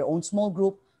 You have your own small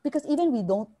group. Because even we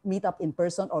don't meet up in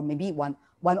person or maybe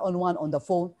one-on-one on the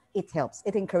phone, it helps.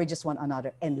 It encourages one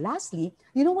another. And lastly,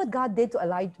 you know what God did to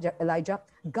Elijah?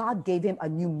 God gave him a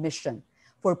new mission.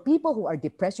 For people who are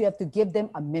depressed, you have to give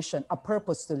them a mission, a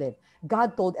purpose to live.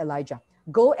 God told Elijah,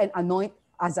 go and anoint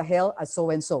Azahel as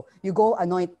so-and-so. You go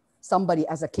anoint somebody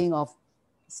as a king of.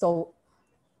 So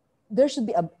there should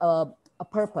be a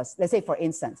purpose. Let's say, for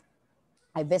instance,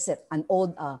 I visit an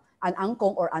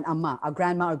uncle or an ama, a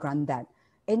grandma or granddad.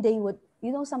 And they would,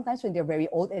 sometimes when they're very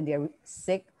old and they're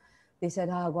sick, they said,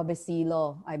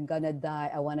 Guabesilo, I'm gonna die,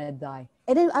 I wanna die.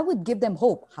 And then I would give them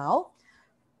hope. How?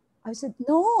 I said,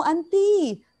 no,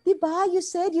 auntie, diba, you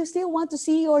said you still want to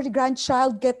see your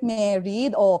grandchild get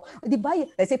married. Or, diba,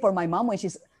 let's say for my mom, when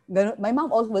she's My mom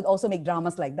would also make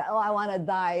dramas like that. Oh, I want to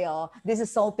die. Oh, this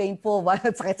is so painful.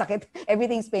 Sakit-sakit.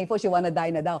 Everything's painful. She want to die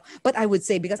na daw. But I would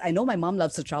say, because I know my mom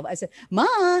loves to travel, I said, Ma,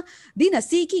 di na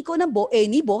siki ko na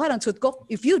ni boha ng chut ko.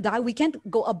 If you die, we can't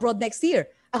go abroad next year.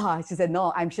 She said,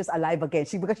 no, I'm just alive again.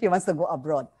 Because she wants to go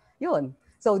abroad. Yun.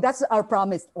 So that's our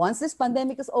promise. Once this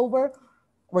pandemic is over,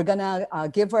 we're gonna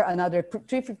give her another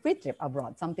free trip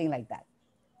abroad, something like that.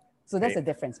 So that's the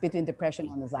difference between depression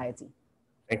and anxiety.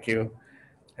 Thank you.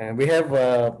 And we have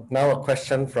now a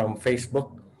question from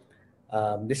Facebook.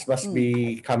 This must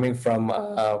be coming from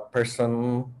a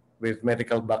person with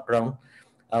medical background.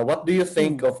 What do you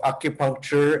think of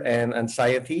acupuncture and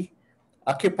anxiety?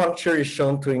 Acupuncture is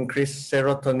shown to increase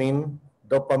serotonin,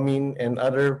 dopamine, and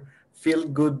other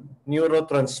feel-good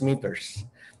neurotransmitters.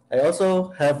 I also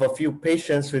have a few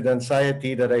patients with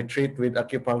anxiety that I treat with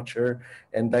acupuncture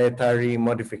and dietary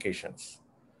modifications.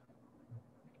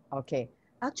 Okay.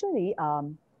 Actually,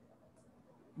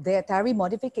 dietary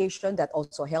modification that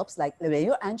also helps. Like when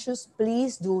you're anxious,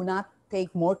 please do not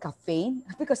take more caffeine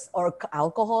or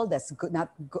alcohol. That's good.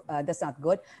 That's not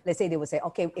good. Let's say they would say,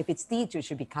 okay, if it's tea, it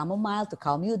should be chamomile to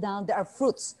calm you down. There are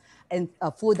fruits and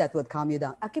food that would calm you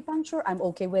down. Acupuncture, I'm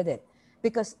okay with it,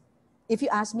 because if you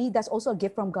ask me, that's also a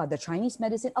gift from God. The Chinese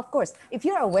medicine, of course, if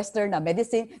you're a Western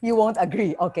medicine, you won't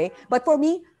agree, okay? But for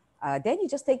me, then you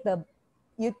just take the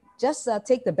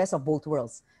best of both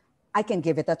worlds. I can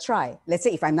give it a try. Let's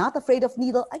say if I'm not afraid of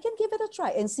needle, I can give it a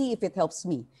try and see if it helps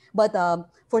me. But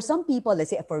for some people, let's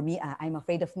say for me, I'm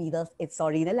afraid of needles. It's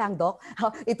sorry na lang, doc.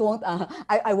 It won't.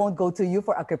 I won't go to you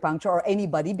for acupuncture or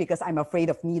anybody because I'm afraid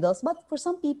of needles. But for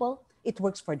some people, it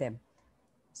works for them.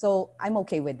 So I'm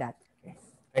okay with that.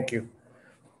 Thank you.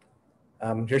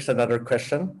 Here's another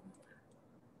question.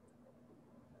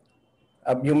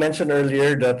 You mentioned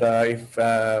earlier that if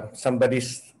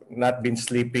somebody's not been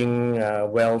sleeping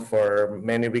well for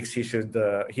many weeks,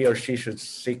 he or she should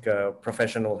seek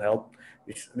professional help.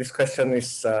 This question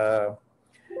is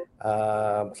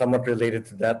somewhat related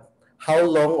to that. How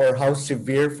long or how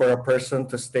severe for a person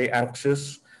to stay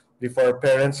anxious before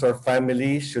parents or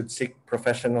family should seek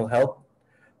professional help?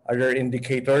 Are there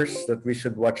indicators that we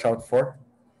should watch out for?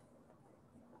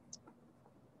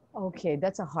 Okay,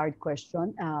 that's a hard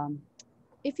question.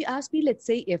 If you ask me, let's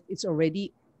say if it's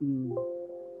already,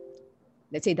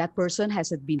 let's say that person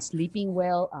hasn't been sleeping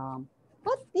well,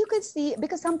 but you can see,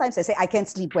 because sometimes I say I can't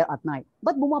sleep well at night,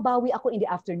 but bumabawi ako in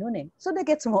the afternoon eh. So that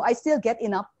gets more, I still get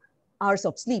enough hours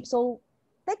of sleep. So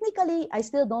technically, I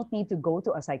still don't need to go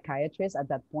to a psychiatrist at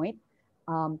that point.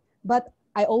 But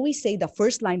I always say the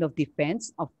first line of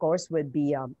defense, of course, would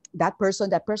be that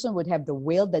person would have the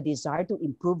will, the desire to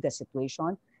improve the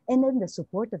situation. And then the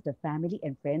support of the family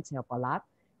and friends help a lot.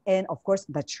 And of course,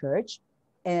 the church.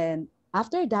 And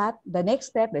after that, the next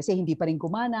step, let's say hindi pa rin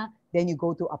gumana, then you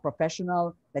go to a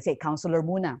professional, let's say counselor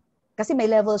muna. Kasi may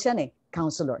levels yan eh,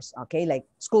 counselors, okay? Like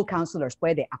school counselors,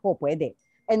 pwede, ako pwede.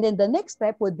 And then the next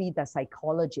step would be the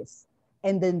psychologist.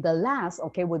 And then the last,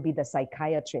 okay, would be the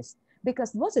psychiatrist.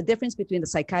 Because what's the difference between the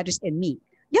psychiatrist and me?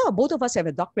 Yeah, both of us have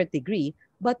a doctorate degree,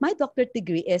 but my doctorate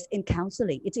degree is in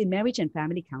counseling. It's in marriage and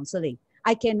family counseling.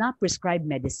 I cannot prescribe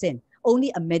medicine.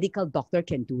 Only a medical doctor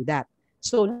can do that.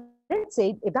 So let's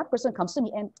say if that person comes to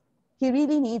me and he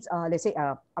really needs, let's say,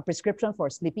 a prescription for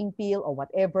a sleeping pill or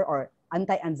whatever, or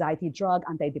anti-anxiety drug,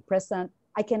 antidepressant,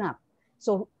 I cannot.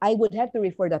 So I would have to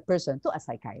refer that person to a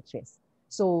psychiatrist.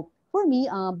 So for me,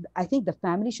 I think the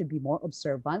family should be more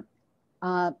observant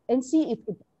and see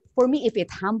if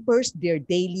it hampers their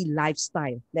daily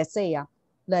lifestyle. Let's say,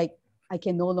 like I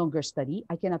can no longer study,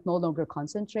 I cannot no longer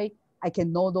concentrate, I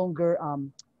can no longer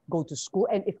go to school.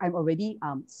 And if I'm already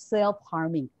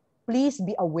self-harming, please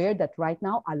be aware that right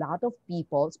now, a lot of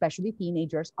people, especially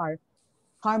teenagers, are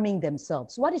harming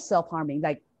themselves. What is self-harming?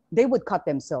 Like they would cut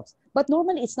themselves. But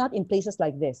normally it's not in places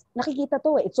like this. Nakikita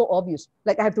to, it's so obvious.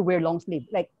 Like I have to wear long sleeve.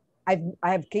 Like I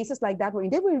have cases like that where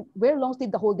they will wear long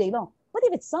sleeve the whole day long. But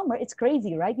if it's summer, it's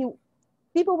crazy, right?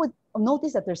 People would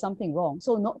notice that there's something wrong.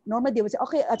 So normally they would say,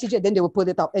 okay, then they would put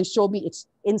it up and show me it's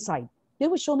inside. They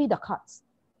would show me the cuts.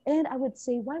 And I would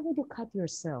say, why would you cut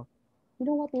yourself? You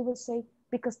know what they would say?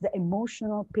 Because the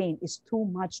emotional pain is too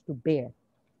much to bear.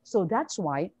 So that's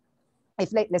why,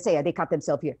 if let's say they cut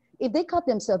themselves here. If they cut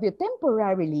themselves here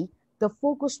temporarily, the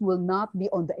focus will not be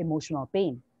on the emotional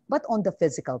pain, but on the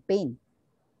physical pain.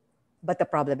 But the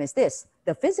problem is this,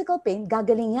 the physical pain,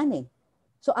 gagaling yan eh.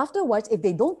 So afterwards, if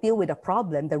they don't deal with the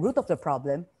problem, the root of the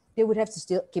problem, they would have to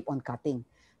still keep on cutting.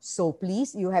 So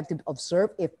please, you have to observe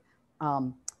if,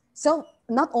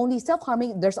 not only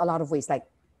self-harming, there's a lot of ways like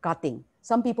cutting.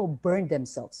 Some people burn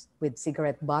themselves with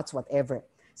cigarette butts, whatever.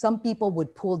 Some people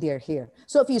would pull their hair.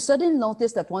 So if you suddenly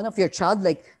notice that one of your child,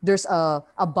 like there's a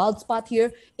bald spot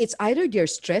here, it's either they're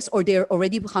stressed or they're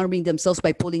already harming themselves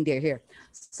by pulling their hair.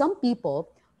 Some people,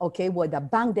 okay, would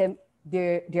bang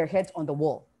their heads on the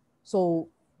wall. So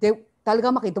they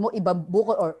talaga makita mo ibang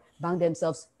bukol or bang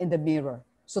themselves in the mirror.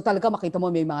 So talaga makita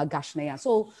mo may mga gash na yan.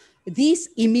 So these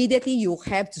immediately you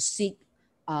have to seek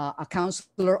a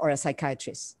counselor or a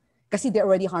psychiatrist. Kasi they're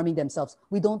already harming themselves.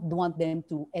 We don't want them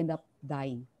to end up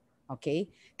dying.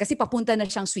 Okay? Kasi papunta na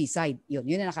siyang suicide. Yun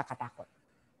na nakakatakot.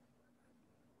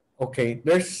 Okay,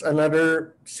 there's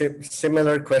another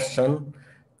similar question.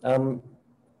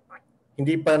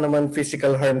 Hindi pa naman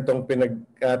physical harm tong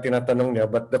tinatanong niya,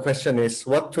 but the question is,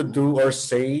 what to do or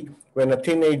say when a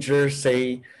teenager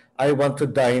say, I want to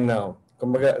die now?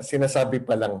 Kumbaga, sinasabi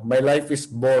pa lang, my life is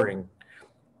boring.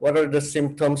 What are the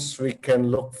symptoms we can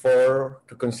look for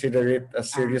to consider it a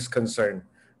serious concern?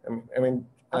 I mean,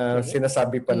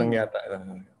 sinasabi pa lang yata.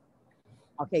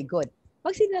 Okay, good.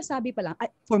 Pag sinasabi pa lang,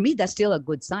 for me, that's still a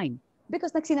good sign.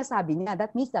 Because nagsinasabi niya,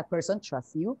 that means that person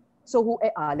trusts you. So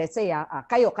let's say,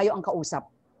 kayo ang kausap.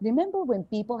 Remember when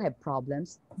people have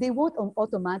problems, they won't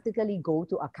automatically go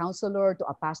to a counselor, to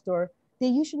a pastor. They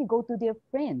usually go to their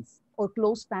friends or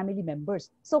close family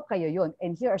members. So kayo yun.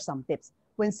 And here are some tips.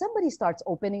 When somebody starts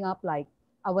opening up like,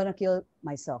 I want to kill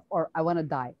myself or I want to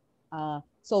die,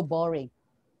 so boring.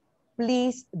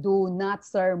 Please do not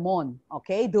sermon,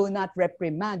 okay? Do not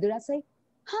reprimand. Do not say,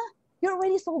 you're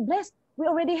already so blessed. We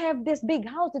already have this big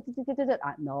house.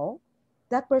 No,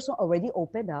 that person already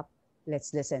opened up.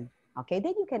 Let's listen, okay?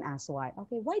 Then you can ask why.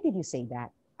 Okay, why did you say that?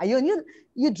 Ayun,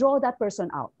 you draw that person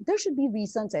out. There should be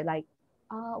reasons like,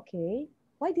 okay,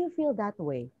 why do you feel that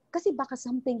way? Kasi baka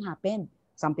something happened.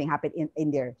 Something happened in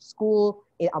their school,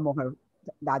 among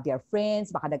their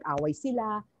friends, baka nag-away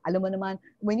sila. Alam mo naman,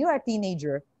 when you're a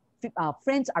teenager,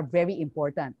 friends are very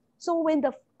important. So when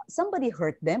somebody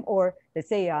hurt them or let's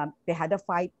say they had a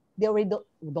fight, they already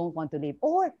don't want to live.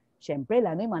 Or, syempre,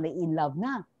 lalo yung mga in love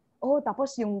na. Oh,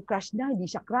 tapos yung crush na, hindi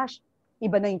siya crush.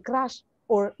 Iba na yung crush.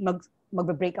 Or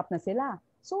magbe-break up na sila.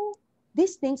 So,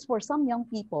 these things for some young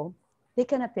people, they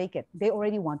cannot take it. They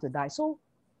already want to die. So,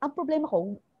 ang problema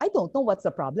ko, I don't know what's the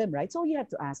problem, right? So you have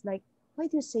to ask, like, why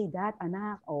do you say that,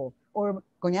 anak? Or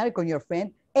kunyari, kung your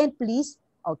friend, and please,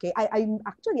 okay,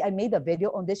 I made a video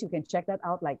on this. You can check that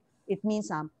out. Like, it means,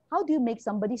 how do you make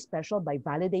somebody special by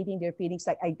validating their feelings?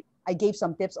 Like, I gave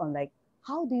some tips on, like,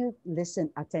 how do you listen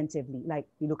attentively? Like,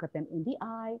 you look at them in the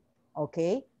eye,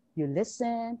 okay? You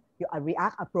listen, you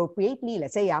react appropriately.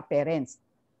 Let's say, parents.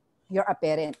 You're a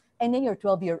parent, and then your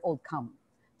 12-year-old come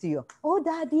to you. Oh,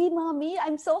 daddy, mommy,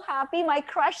 I'm so happy. My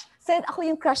crush said ako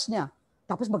yung crush niya.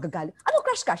 Tapos magagalit. Ano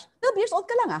crush? 12 years old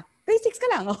ka lang Grade 6 ka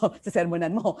lang. Oh, sa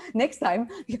sermonan mo. Next time,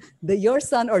 your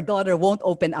son or daughter won't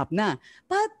open up na.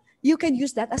 But you can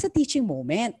use that as a teaching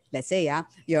moment. Let's say,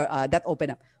 that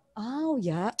open up. Oh,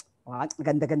 yeah.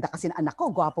 Ganda-ganda kasi na anak ko.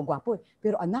 Gwapo-gwapo.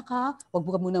 Pero anak wag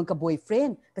mo ka munang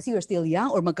ka-boyfriend kasi you're still young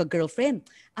or magka-girlfriend.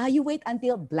 You wait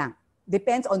until blank.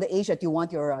 Depends on the age that you want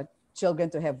your children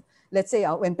to have. Let's say,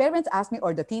 when parents ask me,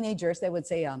 or the teenagers, they would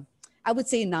say, I would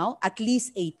say now, at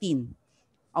least 18.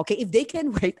 Okay, if they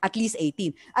can wait, at least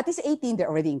 18. At least 18, they're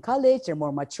already in college, they're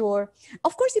more mature.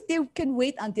 Of course, if they can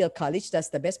wait until college, that's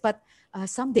the best. But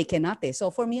some they cannot.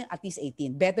 So for me, at least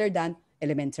 18. Better than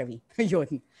elementary.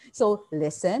 Yun. So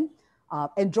listen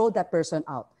and draw that person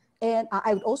out. And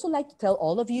I would also like to tell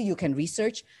all of you, you can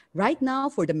research. Right now,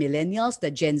 for the millennials,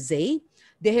 the Gen Z,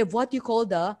 they have what you call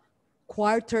the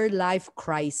quarter life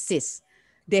crisis.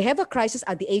 They have a crisis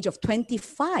at the age of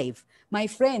 25. My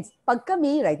friends, pag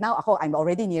kami, right now, I'm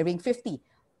already nearing 50.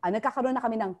 Nagkakaroon na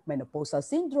kami ng menopausal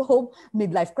syndrome,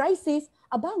 midlife crisis.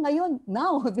 Aba, ngayon,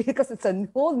 now, because it's a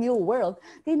whole new world,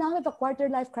 they now have a quarter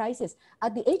life crisis.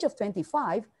 At the age of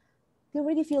 25, they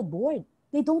already feel bored.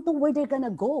 They don't know where they're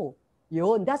gonna go.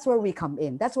 Yun, that's where we come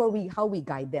in. That's how we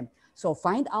guide them. So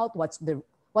find out what's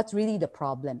really the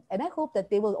problem. And I hope that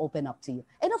they will open up to you.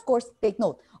 And of course, take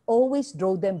note, always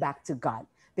draw them back to God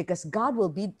because God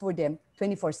will be for them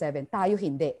 24/7. Tayo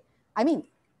hindi. I mean,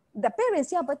 the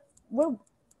parents, yeah, but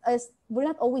we're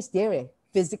not always there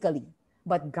physically,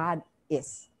 but God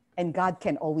is. And God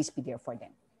can always be there for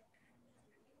them.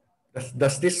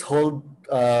 Does this hold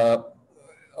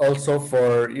also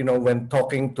for, when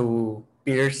talking to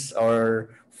peers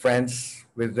or friends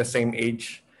with the same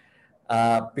age?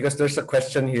 Because there's a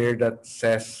question here that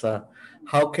says,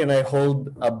 how can I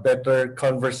hold a better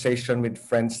conversation with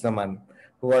friends naman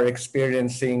who are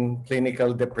experiencing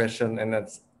clinical depression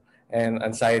and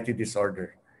anxiety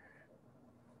disorder?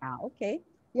 Okay.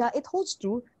 Yeah, it holds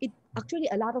true. Actually,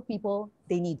 a lot of people,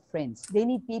 they need friends. They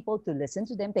need people to listen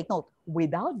to them, take note,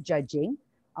 without judging,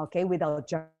 okay, without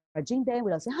judging them,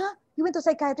 without saying, huh, you went to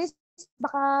psychiatrist,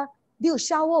 baka, di,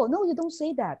 shawo. No, you don't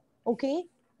say that, okay?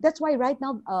 That's why right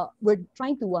now we're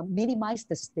trying to minimize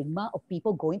the stigma of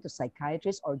people going to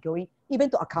psychiatrists or going even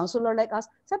to a counselor like us.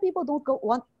 Some people don't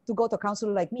want to go to a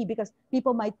counselor like me because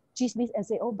people might chismis and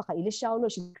say, oh, baka ilis siya,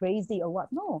 she's crazy or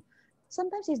what. No,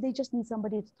 sometimes is they just need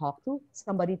somebody to talk to,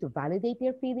 somebody to validate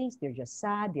their feelings. They're just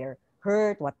sad, they're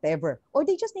hurt, whatever. Or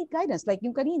they just need guidance, like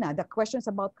yung kanina, the questions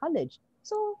about college.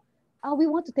 So we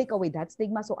want to take away that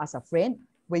stigma. So as a friend,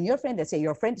 when your friend, let's say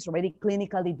your friend is already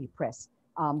clinically depressed,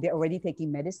 they're already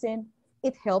taking medicine,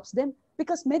 it helps them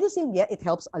because medicine, yeah, it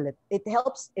helps a little. It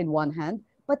helps in one hand,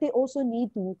 but they also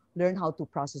need to learn how to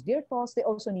process their thoughts. They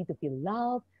also need to feel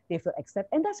love. They feel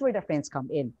accepted. And that's where the friends come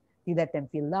in. You let them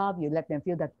feel love. You let them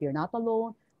feel that they're not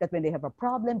alone, that when they have a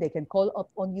problem, they can call up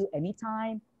on you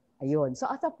anytime. Ayun. So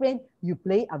as a friend, you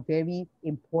play a very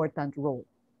important role.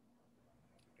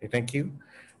 Okay, thank you.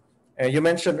 And you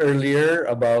mentioned earlier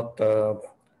about,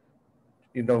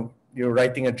 you're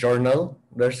writing a journal.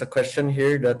 There's a question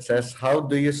here that says, how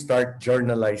do you start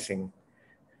journalizing?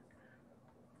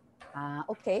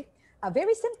 Okay.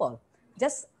 Very simple.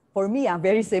 Just for me,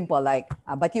 very simple. Like,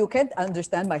 but you can't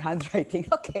understand my handwriting.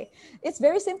 Okay, it's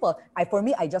very simple. For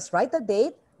me, I just write the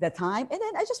date, the time, and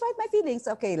then I just write my feelings.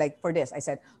 Okay, like for this, I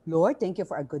said, Lord, thank you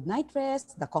for a good night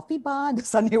rest, the coffee bun, the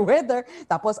sunny weather.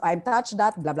 Tapos I'm touched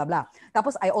that, blah blah blah.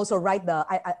 Tapos I also write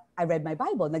I read my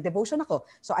Bible, nag-devotion ako.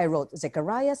 So I wrote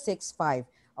Zechariah 6:5.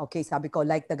 Okay, sabi ko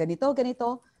like the ganito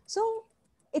ganito. So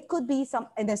it could be some,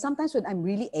 and then sometimes when I'm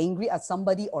really angry at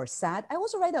somebody or sad, I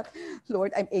also write out,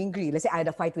 Lord, I'm angry. Let's say I had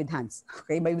a fight with Hans,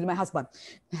 okay, with my husband.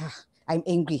 I'm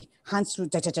angry. Hans,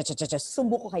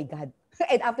 sumbo ko kay God.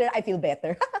 And after, I feel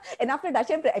better. And after that,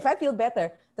 syempre, if I feel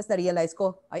better, tapos na-realize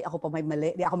ko, ay, ako pa may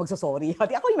mali, di ako magsasorry.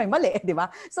 Di ako yung may mali, di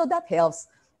ba? So that helps.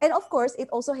 And of course, it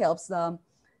also helps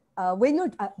when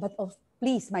you're,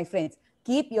 please, my friends,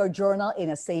 keep your journal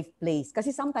in a safe place. Because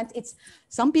sometimes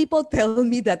some people tell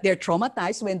me that they're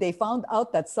traumatized when they found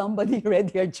out that somebody read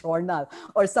their journal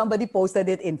or somebody posted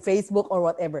it in Facebook or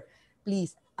whatever.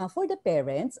 Please, for the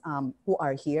parents who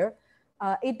are here,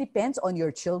 it depends on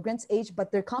your children's age,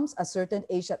 but there comes a certain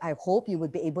age that I hope you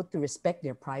would be able to respect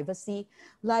their privacy.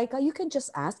 Like you can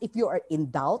just ask if you are in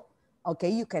doubt.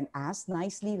 Okay, you can ask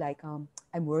nicely, like, I'm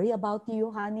worried about you,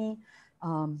 honey.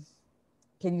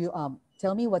 Can you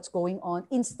tell me what's going on?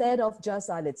 Instead of just,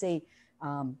 let's say,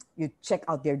 you check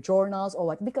out their journals or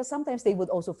what, because sometimes they would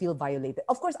also feel violated.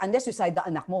 Of course, unless you side the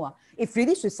anak mo. If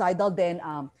really suicidal, then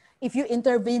if you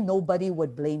intervene, nobody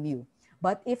would blame you.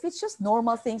 But if it's just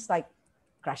normal things like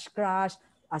crush,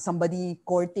 somebody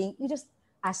courting, you just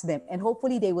ask them. And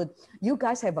hopefully you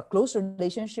guys have a close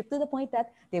relationship to the point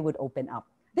that they would open up.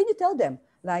 Then you tell them,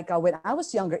 like when I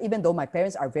was younger, even though my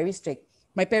parents are very strict,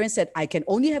 my parents said, I can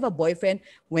only have a boyfriend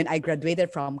when I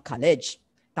graduated from college.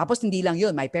 Tapos hindi lang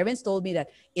yun. My parents told me that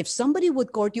if somebody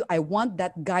would court you, I want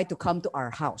that guy to come to our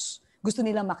house. Gusto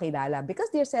nilang makilala. Because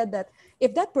they said that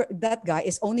if that guy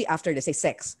is only after, let's say,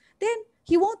 sex, then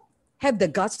he won't have the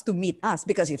guts to meet us.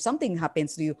 Because if something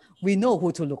happens to you, we know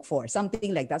who to look for.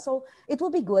 Something like that. So it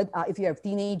will be good if you have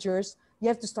teenagers, you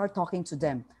have to start talking to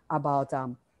them about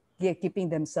keeping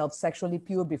themselves sexually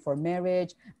pure before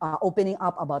marriage, opening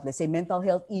up about, let's say, mental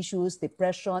health issues,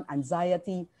 depression,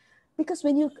 anxiety. Because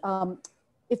when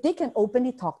if they can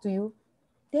openly talk to you,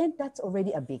 then that's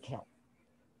already a big help.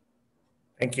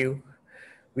 Thank you.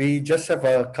 We just have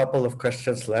a couple of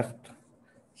questions left.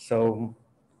 So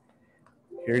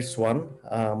here's one.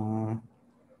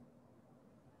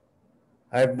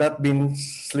 I've not been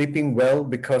sleeping well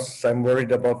because I'm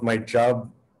worried about my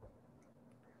job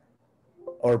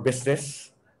or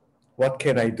business. What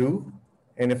can I do?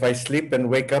 And if I sleep and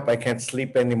wake up, I can't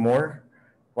sleep anymore.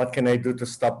 What can I do to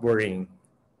stop worrying?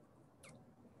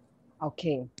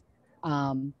 Okay.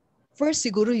 First,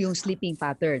 siguro yung sleeping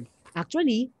pattern.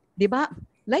 Actually, di ba,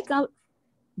 like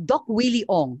Doc Willie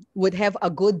Ong would have a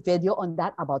good video on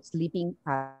that about sleeping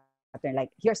pattern. Like,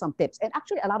 here's some tips. And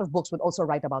actually, a lot of books would also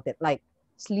write about it, like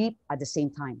sleep at the same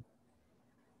time.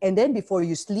 And then before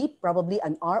you sleep, probably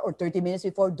an hour or 30 minutes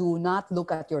before, do not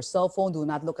look at your cell phone, do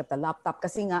not look at the laptop.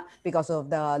 Kasi nga, because of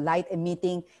the light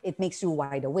emitting, it makes you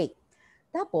wide awake.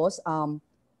 Tapos,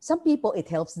 some people, it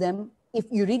helps them. If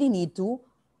you really need to,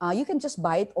 you can just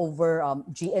buy it over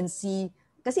GNC,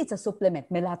 kasi it's a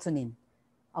supplement, melatonin.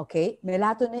 Okay,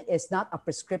 melatonin is not a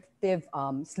prescriptive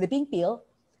sleeping pill,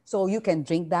 so you can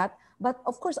drink that. But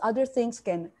of course, other things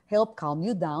can help calm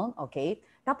you down, okay?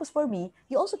 Tapos for me,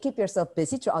 you also keep yourself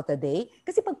busy throughout the day.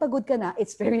 Kasi pag pagod ka na,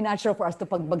 it's very natural for us to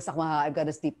pagbagsak mga I'm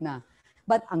gonna sleep na.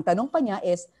 But ang tanong pa niya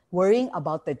is worrying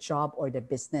about the job or the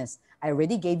business. I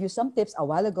already gave you some tips a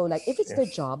while ago. Like if it's the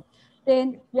Yes. job,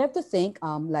 then you have to think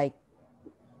like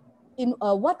in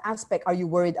what aspect are you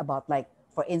worried about? Like,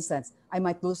 for instance, I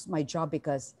might lose my job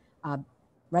because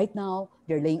right now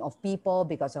they're laying off people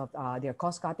because of their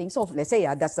cost cutting. So let's say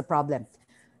that's the problem.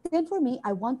 Then for me,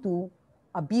 I want to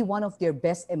be one of their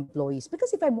best employees,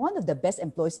 because if I'm one of the best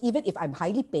employees, even if I'm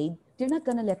highly paid, they're not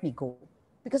gonna let me go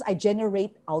because I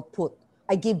generate output.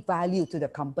 I give value to the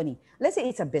company. Let's say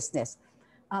it's a business.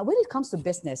 When it comes to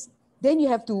business, then you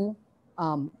have to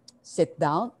sit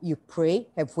down, you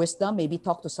pray, have wisdom, maybe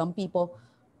talk to some people.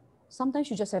 Sometimes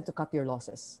you just have to cut your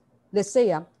losses. Let's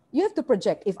say you have to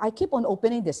project, if I keep on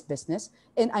opening this business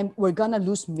and we're gonna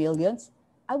lose millions,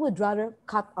 I would rather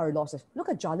cut our losses. Look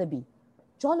at Jollibee.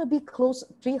 Jollibee closed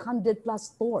 300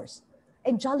 plus stores.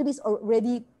 And Jollibee is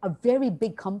already a very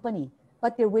big company,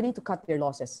 but they're willing to cut their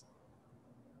losses.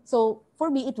 So for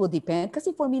me, it will depend.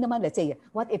 Kasi for me naman, let's say,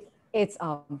 what if it's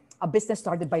a business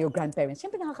started by your grandparents?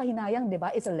 Siyempre nakakahinayang, di ba?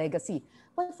 It's a legacy.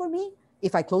 But for me,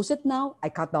 if I close it now, I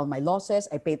cut down my losses,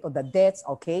 I paid all the debts,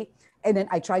 okay? And then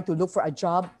I try to look for a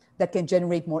job that can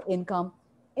generate more income.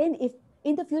 And if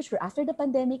in the future, after the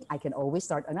pandemic, I can always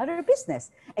start another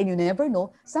business. And you never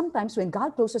know, sometimes when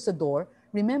God closes a door,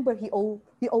 remember, he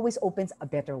always opens a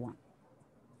better one.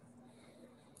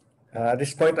 At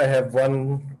this point, I have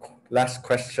one last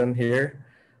question here,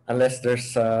 unless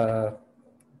there's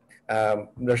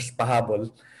pahabol.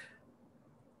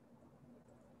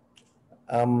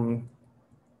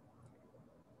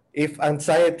 If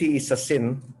anxiety is a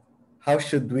sin, how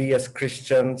should we as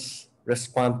Christians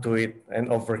respond to it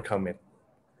and overcome it?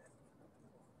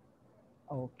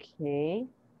 Okay.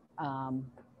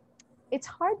 It's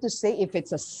hard to say if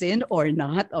it's a sin or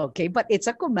not, okay, but it's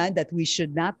a command that we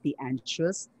should not be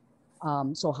anxious.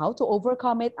 So how to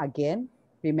overcome it? Again,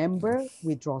 remember,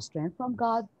 we draw strength from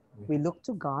God, we look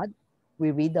to God,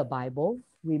 we read the Bible,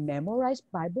 we memorize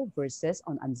Bible verses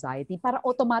on anxiety para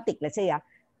automatic. Let's say,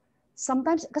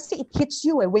 sometimes, kasi it hits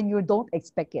you when you don't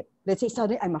expect it. Let's say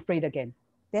suddenly I'm afraid again.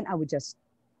 Then I would just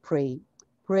pray,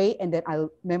 and then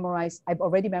I'll memorize. I've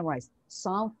already memorized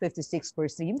Psalm 56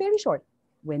 verse 3. Very short.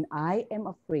 When I am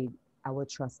afraid, I will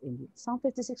trust in you. Psalm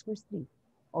 56 verse 3.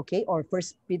 Okay, or 1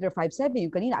 Peter 5:7.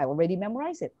 Yung kanina, I already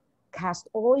memorized it. Cast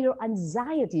all your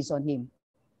anxieties on him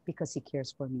because he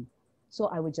cares for me. So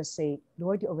I would just say,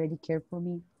 Lord, you already care for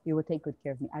me. You will take good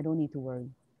care of me. I don't need to worry.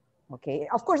 Okay,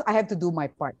 of course, I have to do my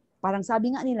part. Parang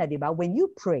sabi nga nila, di ba? When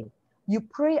you pray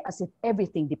as if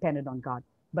everything depended on God.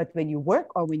 But when you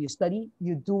work or when you study,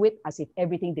 you do it as if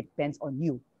everything depends on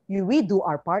you. We do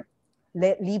our part,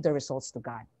 leave the results to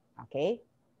God. Okay?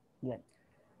 Good.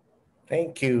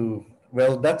 Thank you.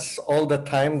 Well, that's all the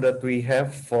time that we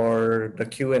have for the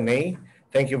Q&A.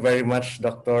 Thank you very much,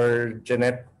 Dr.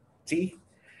 Jeanette T.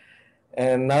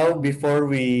 And now, before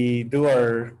we do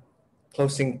our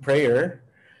closing prayer,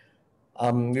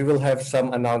 we will have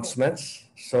some announcements.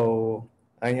 So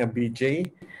I have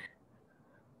BJ.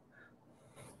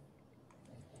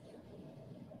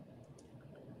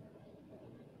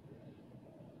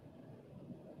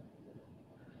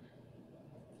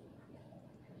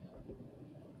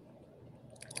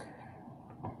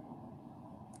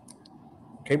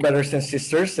 Okay, brothers and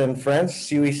sisters and friends,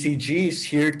 UECG is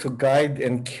here to guide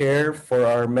and care for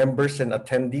our members and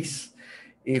attendees.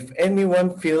 If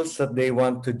anyone feels that they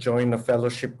want to join a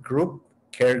fellowship group,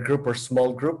 care group, or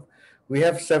small group, we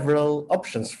have several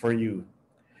options for you.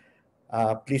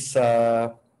 Please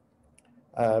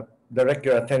direct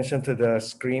your attention to the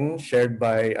screen shared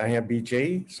by Aya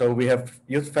BJ. So we have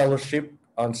Youth Fellowship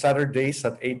on Saturdays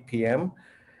at 8 p.m.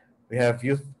 We have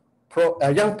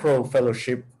Young Pro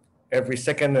Fellowship every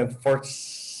second and fourth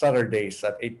Saturdays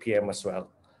at 8 p.m. as well.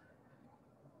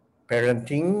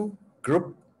 Parenting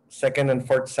group, second and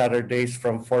fourth Saturdays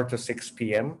from 4 to 6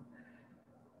 p.m.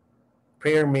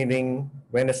 Prayer meeting,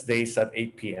 Wednesdays at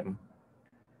 8 p.m.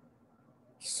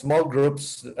 Small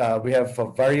groups, we have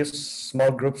various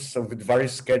small groups with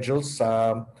various schedules.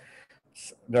 There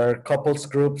are couples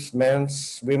groups,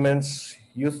 men's, women's,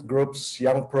 youth groups,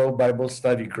 young pro Bible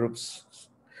study groups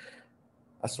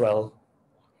as well.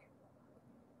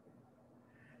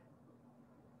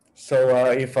 So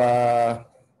if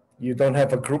you don't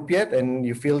have a group yet and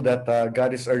you feel that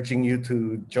God is urging you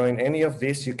to join any of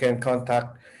this, you can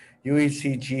contact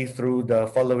UECG through the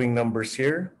following numbers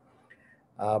here.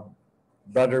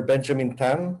 Brother Benjamin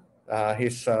Tan,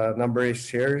 his number is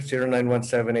here,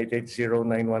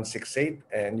 0917-880-9168,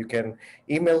 and you can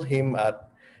email him at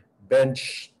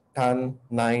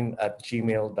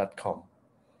tan9@gmail.com.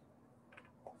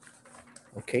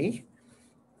 Okay.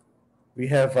 We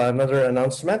have another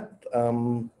announcement.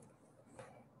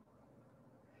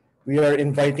 We are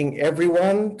inviting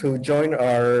everyone to join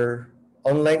our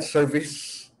online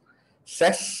service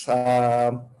SES,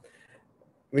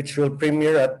 which will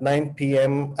premiere at 9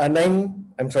 p.m.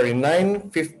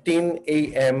 9:15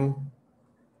 a.m.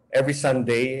 every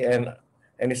Sunday, and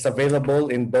it's available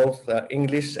in both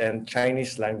English and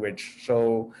Chinese language.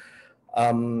 So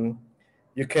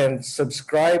you can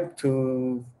subscribe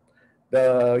to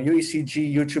the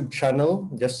UECG YouTube channel.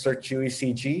 Just search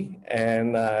UECG,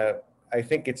 and I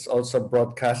think it's also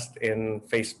broadcast in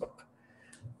Facebook.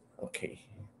 Okay.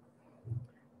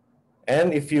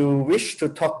 And if you wish to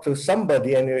talk to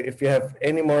somebody, and if you have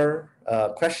any more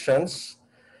questions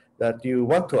that you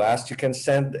want to ask, you can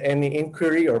send any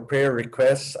inquiry or prayer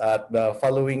requests at the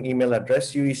following email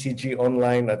address,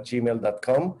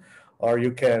 uecgonline@gmail.com, or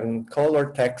you can call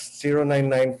or text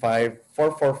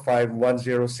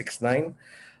 0995-445-1069.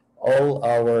 All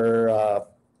our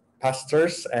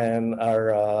pastors and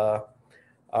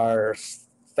our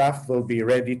staff will be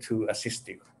ready to assist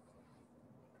you.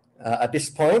 At this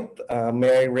point,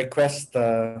 may I request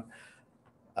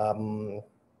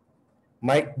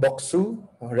Mike Boksu,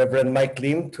 Reverend Mike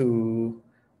Lim, to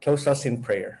close us in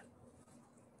prayer.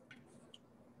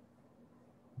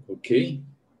 Okay.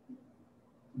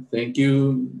 Thank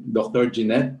you, Dr.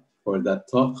 Jeanette, for that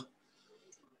talk.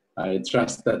 I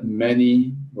trust that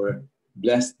many were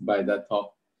blessed by that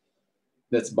talk.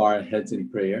 Let's bow our heads in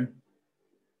prayer.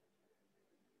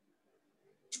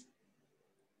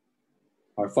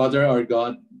 Our Father, our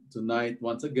God, tonight,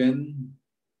 once again,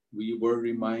 we were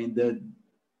reminded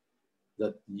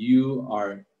that you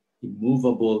are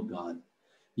immovable, God.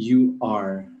 You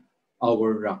are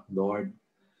our rock, Lord.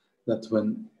 That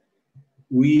when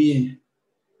we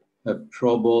have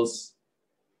troubles,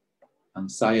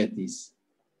 anxieties,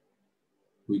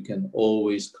 we can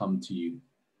always come to you.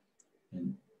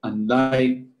 And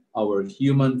unlike our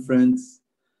human friends,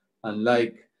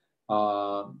 unlike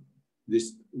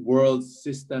this world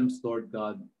systems, Lord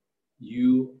God,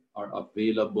 you are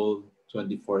available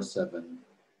 24/7.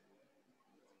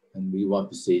 And we want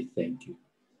to say thank you.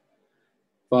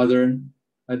 Father,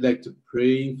 I'd like to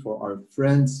pray for our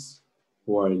friends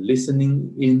who are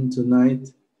listening in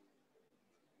tonight.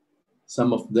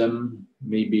 Some of them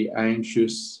may be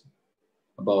anxious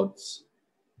about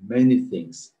many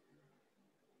things.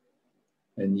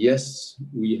 And yes,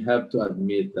 we have to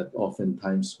admit that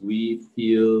oftentimes we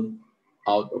feel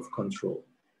out of control.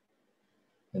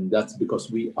 And that's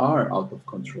because we are out of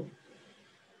control.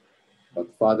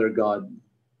 But Father God,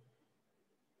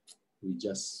 we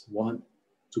just want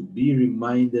to be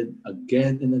reminded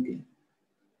again and again,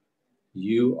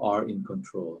 you are in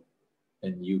control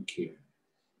and you care.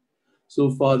 So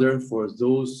Father, for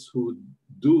those who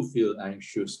do feel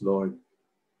anxious, Lord,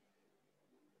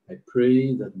 I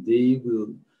pray that they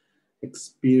will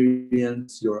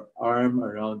experience your arm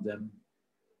around them.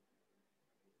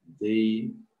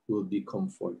 They will be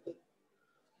comforted.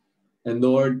 And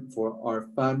Lord, for our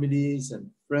families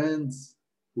and friends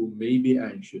who may be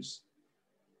anxious,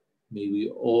 may we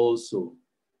also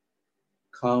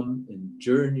come and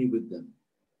journey with them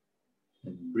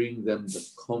and bring them the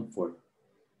comfort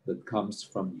that comes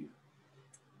from you.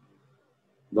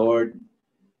 Lord,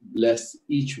 bless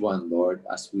each one, Lord,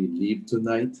 as we leave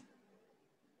tonight.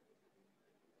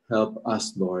 Help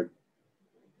us, Lord,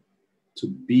 to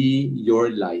be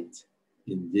your light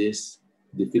in this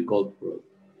difficult world.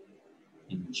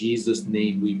 In Jesus'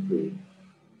 name we pray.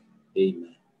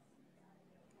 Amen.